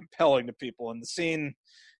are compelling to people. And the scene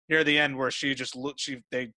near the end where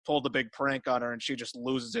they pulled the big prank on her and she just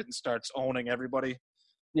loses it and starts owning everybody.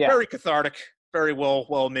 Yeah. Very cathartic, very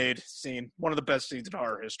well made scene. One of the best scenes in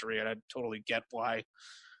horror history, and I totally get why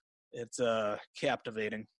it's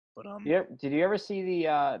captivating. But did you ever see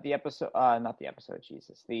the episode? Not the episode,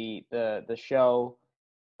 Jesus. The show,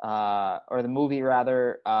 or the movie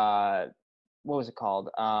rather. What was it called?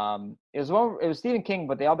 It was Stephen King,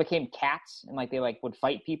 but they all became cats and like they like would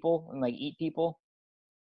fight people and like eat people.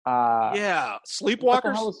 Yeah,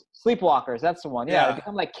 Sleepwalkers. Sleepwalkers, that's the one. Yeah, they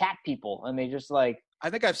become like cat people and they just like. I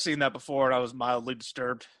think I've seen that before, and I was mildly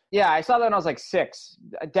disturbed. Yeah, I saw that when I was like 6.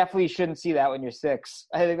 I definitely shouldn't see that when you're 6.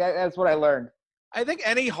 I think that's what I learned. I think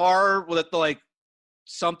any horror with like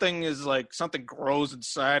something grows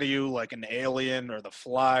inside of you, like an alien or The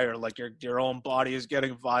Fly, or like your own body is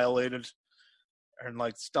getting violated, and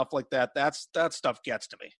like stuff like that. That stuff gets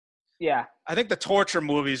to me. Yeah, I think the torture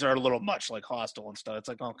movies are a little much, like Hostel and stuff. It's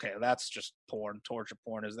like, okay, that's just porn, torture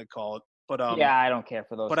porn as they call it. But yeah, I don't care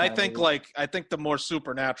for those. But I think the more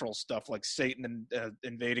supernatural stuff, like Satan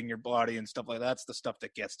invading your body and stuff like that's the stuff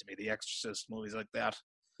that gets to me. The Exorcist movies like that.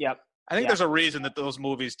 Yep. I think there's a reason that those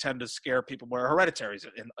movies tend to scare people. Where Hereditary's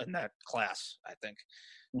in that class, I think.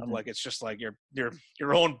 Like it's just like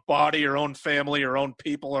your own body, your own family, your own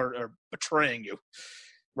people are betraying you.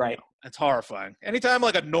 Right. You know, it's horrifying. Anytime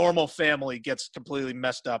like a normal family gets completely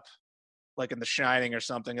messed up, like in The Shining or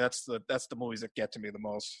something, that's the movies that get to me the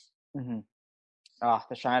most.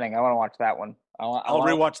 The Shining. I want to watch that one. I'll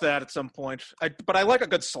rewatch that at some point. But I like a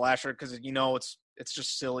good slasher because it's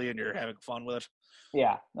just silly and you're having fun with it.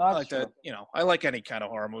 Yeah, no, I like that. I like any kind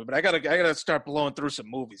of horror movie, but I gotta start blowing through some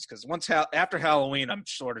movies because after Halloween, I'm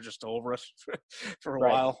sort of just over it for a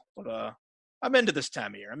while. But I'm into this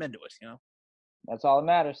time of year. I'm into it. That's all that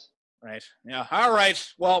matters. Right. Yeah. All right.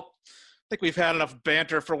 Well, I think we've had enough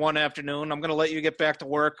banter for one afternoon. I'm going to let you get back to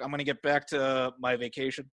work. I'm going to get back to my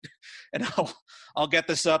vacation, and I'll get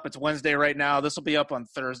this up. It's Wednesday right now. This will be up on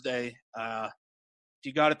Thursday. If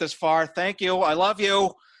you got it this far, thank you. I love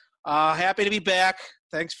you. Happy to be back.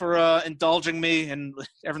 Thanks for indulging me and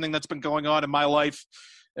everything that's been going on in my life,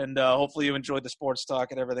 and hopefully you enjoyed the sports talk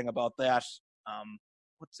and everything about that.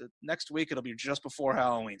 Next week it'll be just before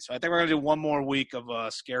Halloween, so I think we're gonna do one more week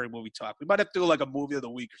of scary movie talk. We might have to do like a movie of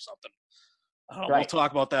the week or something. We'll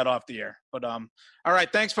talk about that off the air. But all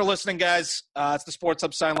right, thanks for listening, guys. It's the Sports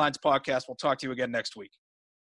Hub Sidelines podcast. We'll talk to you again next week.